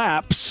the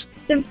claps.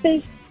 The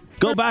fish.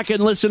 Go back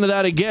and listen to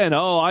that again.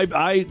 Oh,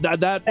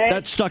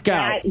 that stuck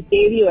out. That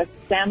gave you a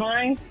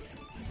semi.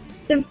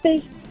 The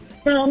fish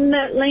from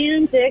the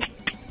Atlantic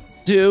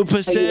to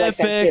Pacific. Oh, you like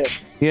that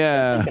too.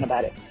 Yeah. Thinking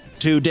about it.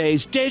 2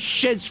 days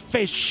dishes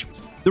fish.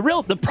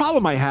 The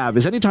problem I have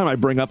is anytime I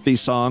bring up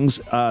these songs,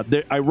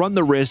 I run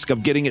the risk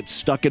of getting it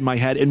stuck in my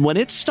head. And when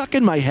it's stuck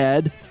in my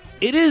head,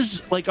 it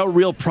is like a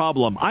real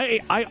problem.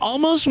 I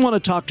almost want to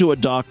talk to a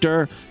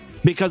doctor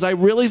because I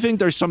really think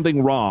there's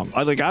something wrong.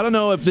 I don't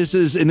know if this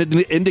is an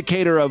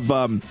indicator of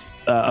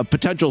a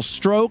potential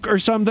stroke or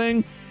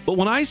something. But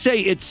when I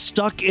say it's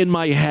stuck in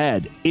my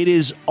head, it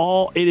is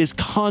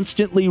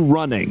constantly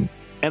running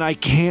and I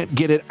can't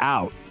get it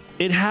out.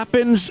 It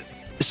happens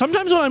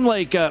sometimes when I'm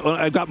like,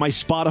 I've got my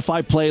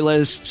Spotify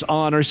playlists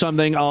on or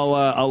something,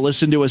 I'll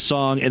listen to a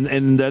song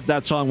and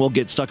that song will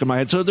get stuck in my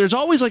head. So there's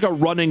always like a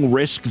running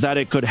risk that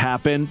it could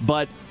happen,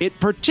 but it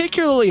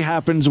particularly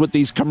happens with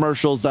these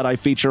commercials that I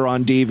feature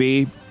on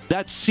DV.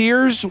 That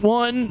Sears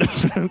one,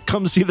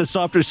 come see the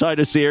softer side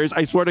of Sears.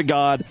 I swear to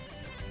God,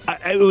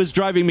 it was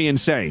driving me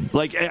insane.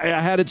 Like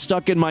I had it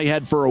stuck in my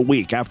head for a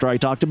week after I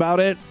talked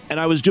about it, and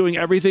I was doing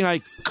everything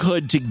I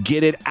could to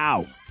get it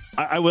out.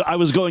 I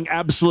was going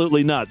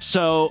absolutely nuts.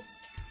 So,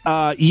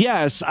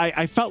 yes,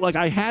 I felt like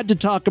I had to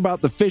talk about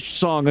the fish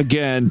song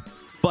again,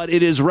 but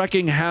it is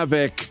wrecking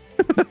havoc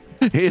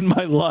in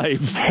my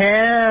life.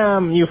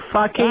 Tim, you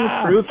fucking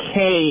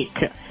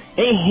fruitcake.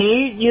 I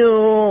hate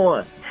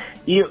you.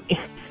 You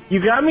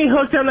got me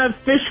hooked on that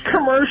fish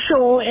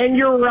commercial, and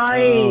you're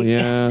right. Oh,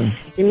 yeah.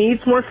 It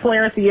needs more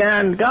flair at the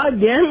end. God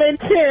damn it,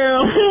 Tim.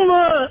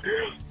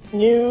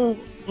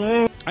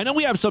 I know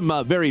we have some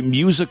very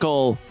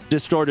musical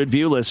Distorted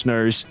View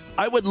listeners.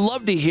 I would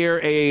love to hear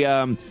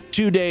a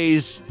 2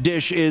 days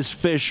dish is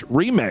fish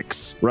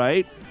remix,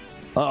 right?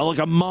 Like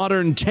a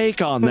modern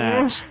take on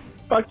that.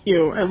 Fuck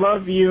you. I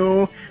love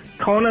you.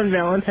 Calling on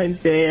Valentine's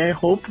Day. I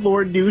hope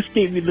Lord Deuce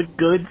gave you the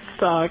good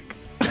suck.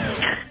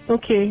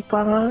 Okay,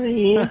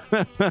 bye.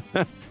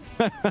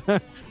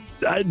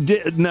 I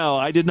did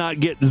not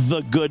get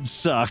the good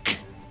suck.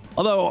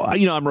 Although,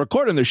 I'm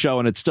recording the show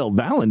and it's still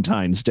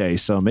Valentine's Day,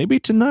 so maybe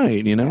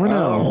tonight, you never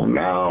know. Oh,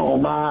 no,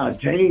 my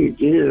take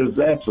is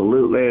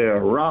absolutely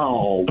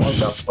wrong. What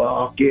the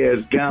fuck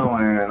is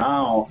going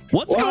on?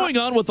 What's going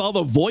on with all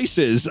the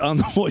voices on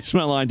the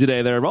voicemail line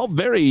today? They're all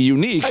very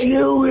unique. Are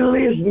you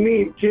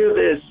listening to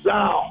this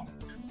song?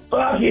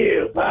 Fuck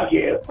you, fuck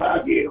you,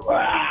 fuck you.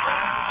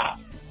 Ah!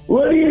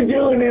 What are you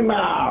doing in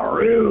my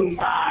room?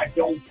 I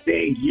don't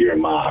think you're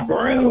my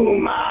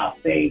groom. I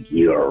think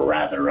you're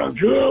rather a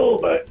jewel,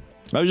 but...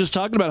 I was just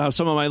talking about how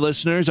some of my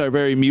listeners are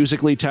very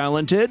musically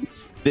talented.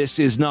 This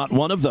is not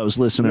one of those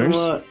listeners.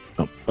 You know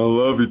what? I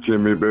love you,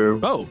 Timmy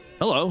Boo. Oh,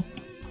 hello.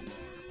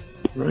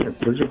 Right,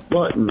 push a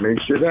button. Make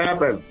shit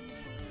happen.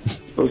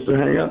 Supposed to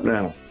hang up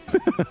now.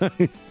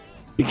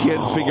 You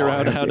can't figure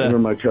out how to... Enter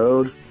my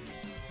code.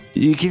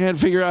 You can't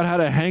figure out how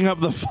to hang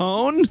up the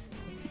phone?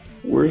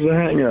 Where's the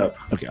hang up?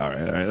 Okay, all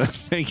right.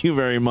 Thank you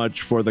very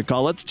much for the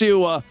call. Let's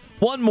do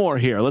one more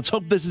here. Let's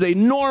hope this is a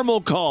normal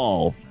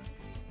call.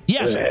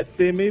 Yes.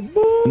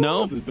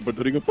 No.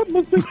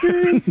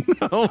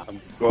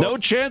 No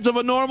chance of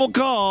a normal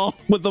call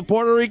with the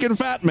Puerto Rican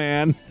fat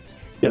man.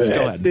 Yes,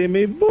 go ahead.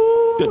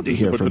 Good to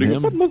hear from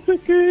him. I'm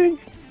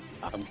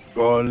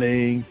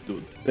calling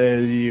to tell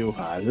you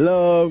I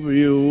love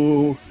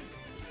you.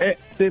 Hey,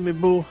 Timmy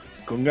Boo.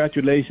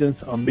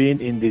 Congratulations on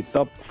being in the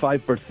top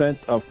 5%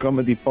 of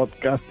comedy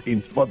podcasts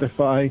in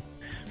Spotify.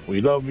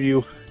 We love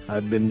you.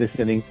 I've been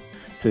listening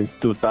since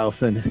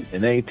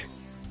 2008.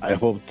 I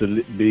hope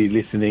to be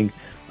listening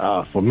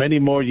for many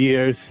more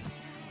years.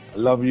 I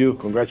love you.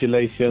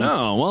 Congratulations.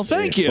 Oh, well,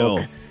 thank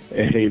you.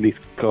 Haley's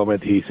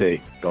comment, he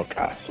say, "Don't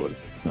asshole."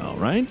 All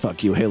right.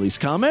 Fuck you, Haley's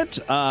comment.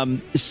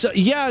 So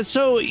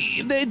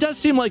it does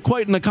seem like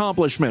quite an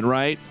accomplishment,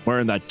 right? We're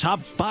in the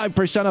top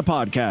 5% of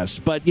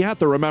podcasts, but you have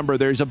to remember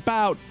there's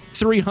about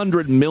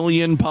 300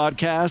 million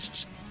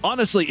podcasts.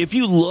 Honestly, if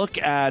you look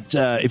at,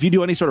 if you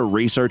do any sort of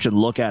research and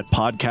look at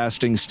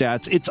podcasting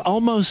stats, it's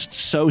almost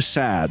so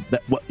sad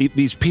that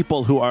these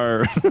people who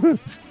are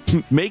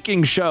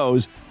making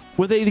shows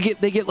where they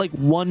get like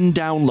one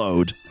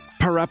download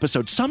per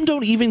episode. Some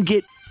don't even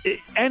get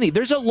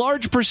there's a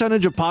large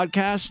percentage of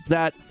podcasts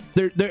that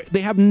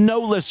they have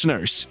no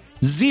listeners,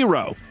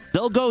 zero.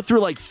 They'll go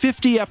through like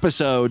 50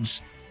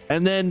 episodes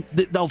and then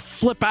they'll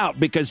flip out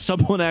because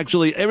someone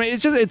actually, I mean,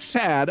 it's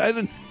sad.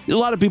 A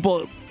lot of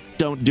people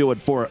don't do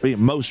it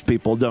most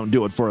people don't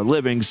do it for a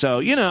living. So,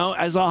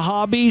 as a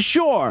hobby,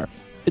 sure,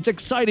 it's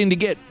exciting to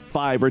get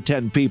 5 or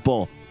 10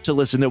 people to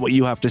listen to what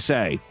you have to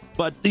say.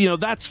 But,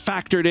 that's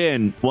factored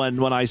in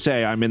when I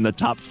say I'm in the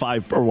top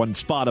 5, or when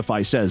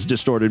Spotify says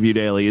Distorted View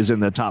Daily is in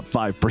the top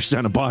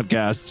 5% of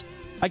podcasts.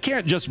 I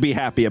can't just be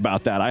happy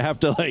about that. I have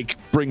to,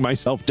 bring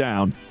myself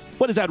down.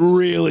 What does that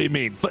really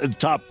mean?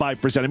 Top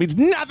 5%. It means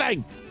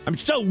nothing. I'm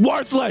still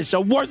worthless.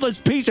 A worthless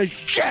piece of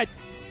shit.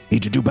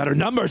 Need to do better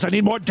numbers. I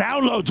need more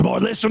downloads, more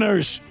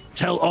listeners.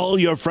 Tell all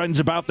your friends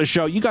about the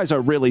show. You guys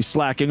are really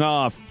slacking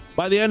off.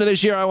 By the end of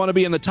this year, I want to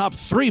be in the top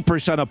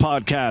 3% of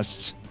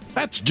podcasts.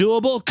 That's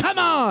doable. Come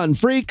on,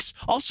 freaks.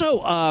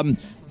 Also, I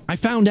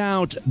found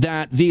out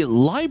that the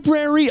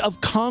Library of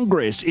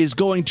Congress is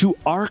going to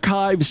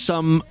archive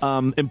some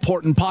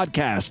important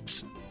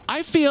podcasts.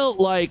 I feel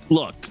like,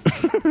 look,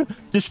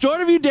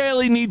 Distorted View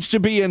Daily needs to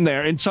be in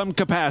there in some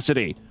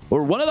capacity.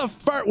 We're one of the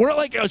first, we're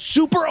like a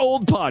super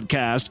old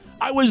podcast.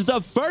 I was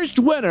the first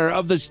winner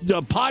of the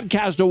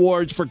podcast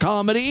awards for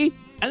comedy.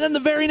 And then the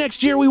very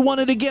next year we won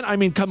it again. I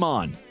mean, come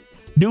on.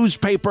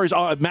 Newspapers,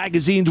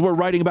 magazines were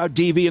writing about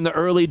DV in the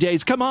early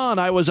days. Come on,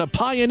 I was a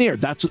pioneer.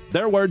 That's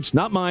their words,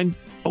 not mine.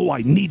 Oh,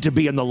 I need to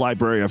be in the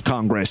Library of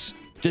Congress.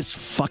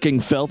 This fucking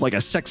filth, like a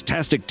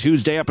Sextastic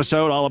Tuesday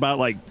episode all about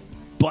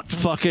butt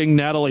fucking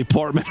Natalie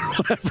Portman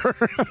or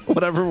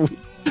whatever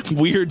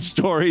weird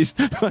stories,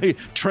 like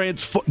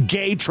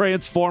gay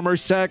transformer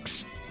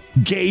sex,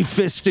 gay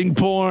fisting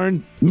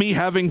porn, me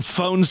having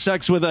phone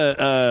sex with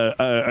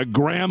a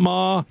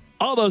grandma.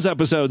 All those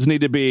episodes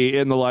need to be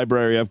in the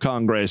Library of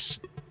Congress.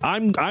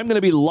 I'm going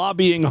to be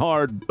lobbying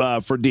hard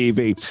for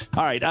DV.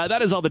 All right,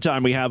 that is all the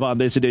time we have on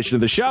this edition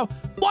of the show.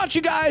 Want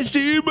you guys to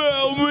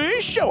email me,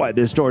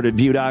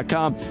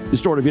 show@distortedview.com.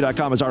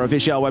 Distortedview.com is our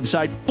official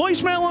website.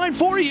 Voicemail line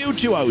for you,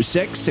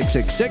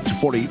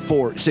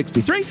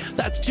 206-666-4463.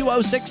 That's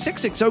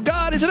 206-66. Oh,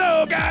 God, is it?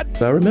 Oh, God.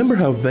 I remember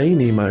how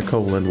veiny my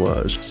colon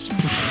was.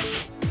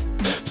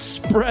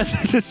 Spread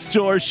the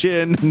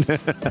distortion.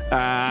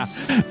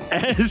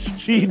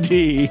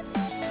 STD.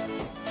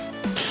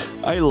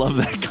 I love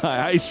that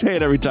guy. I say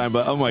it every time,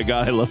 but oh my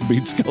God, I love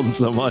Beat Skelton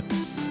so much.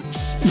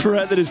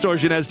 Spread the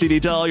distortion,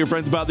 STD. Tell all your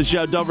friends about the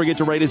show. Don't forget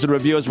to rate us and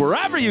review us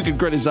wherever you can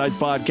criticize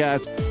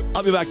podcasts.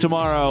 I'll be back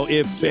tomorrow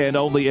if and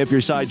only if you're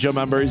Sideshow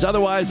members.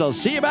 Otherwise, I'll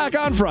see you back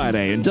on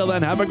Friday. Until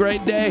then, have a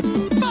great day.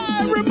 Bye,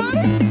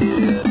 everybody.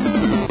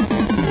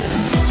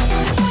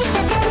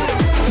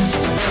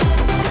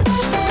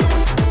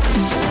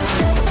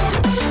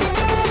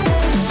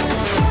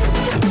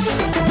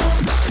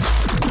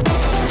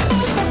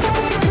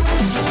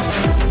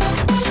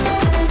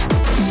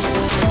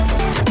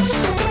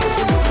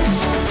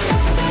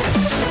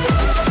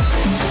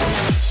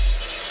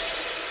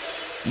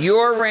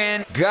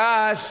 Urine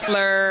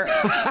Gosler.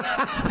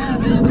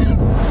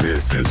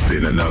 This has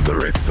been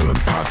another excellent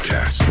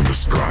podcast from the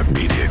Scribe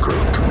Media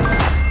Group.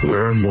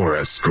 Learn more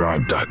at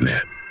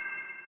scribe.net.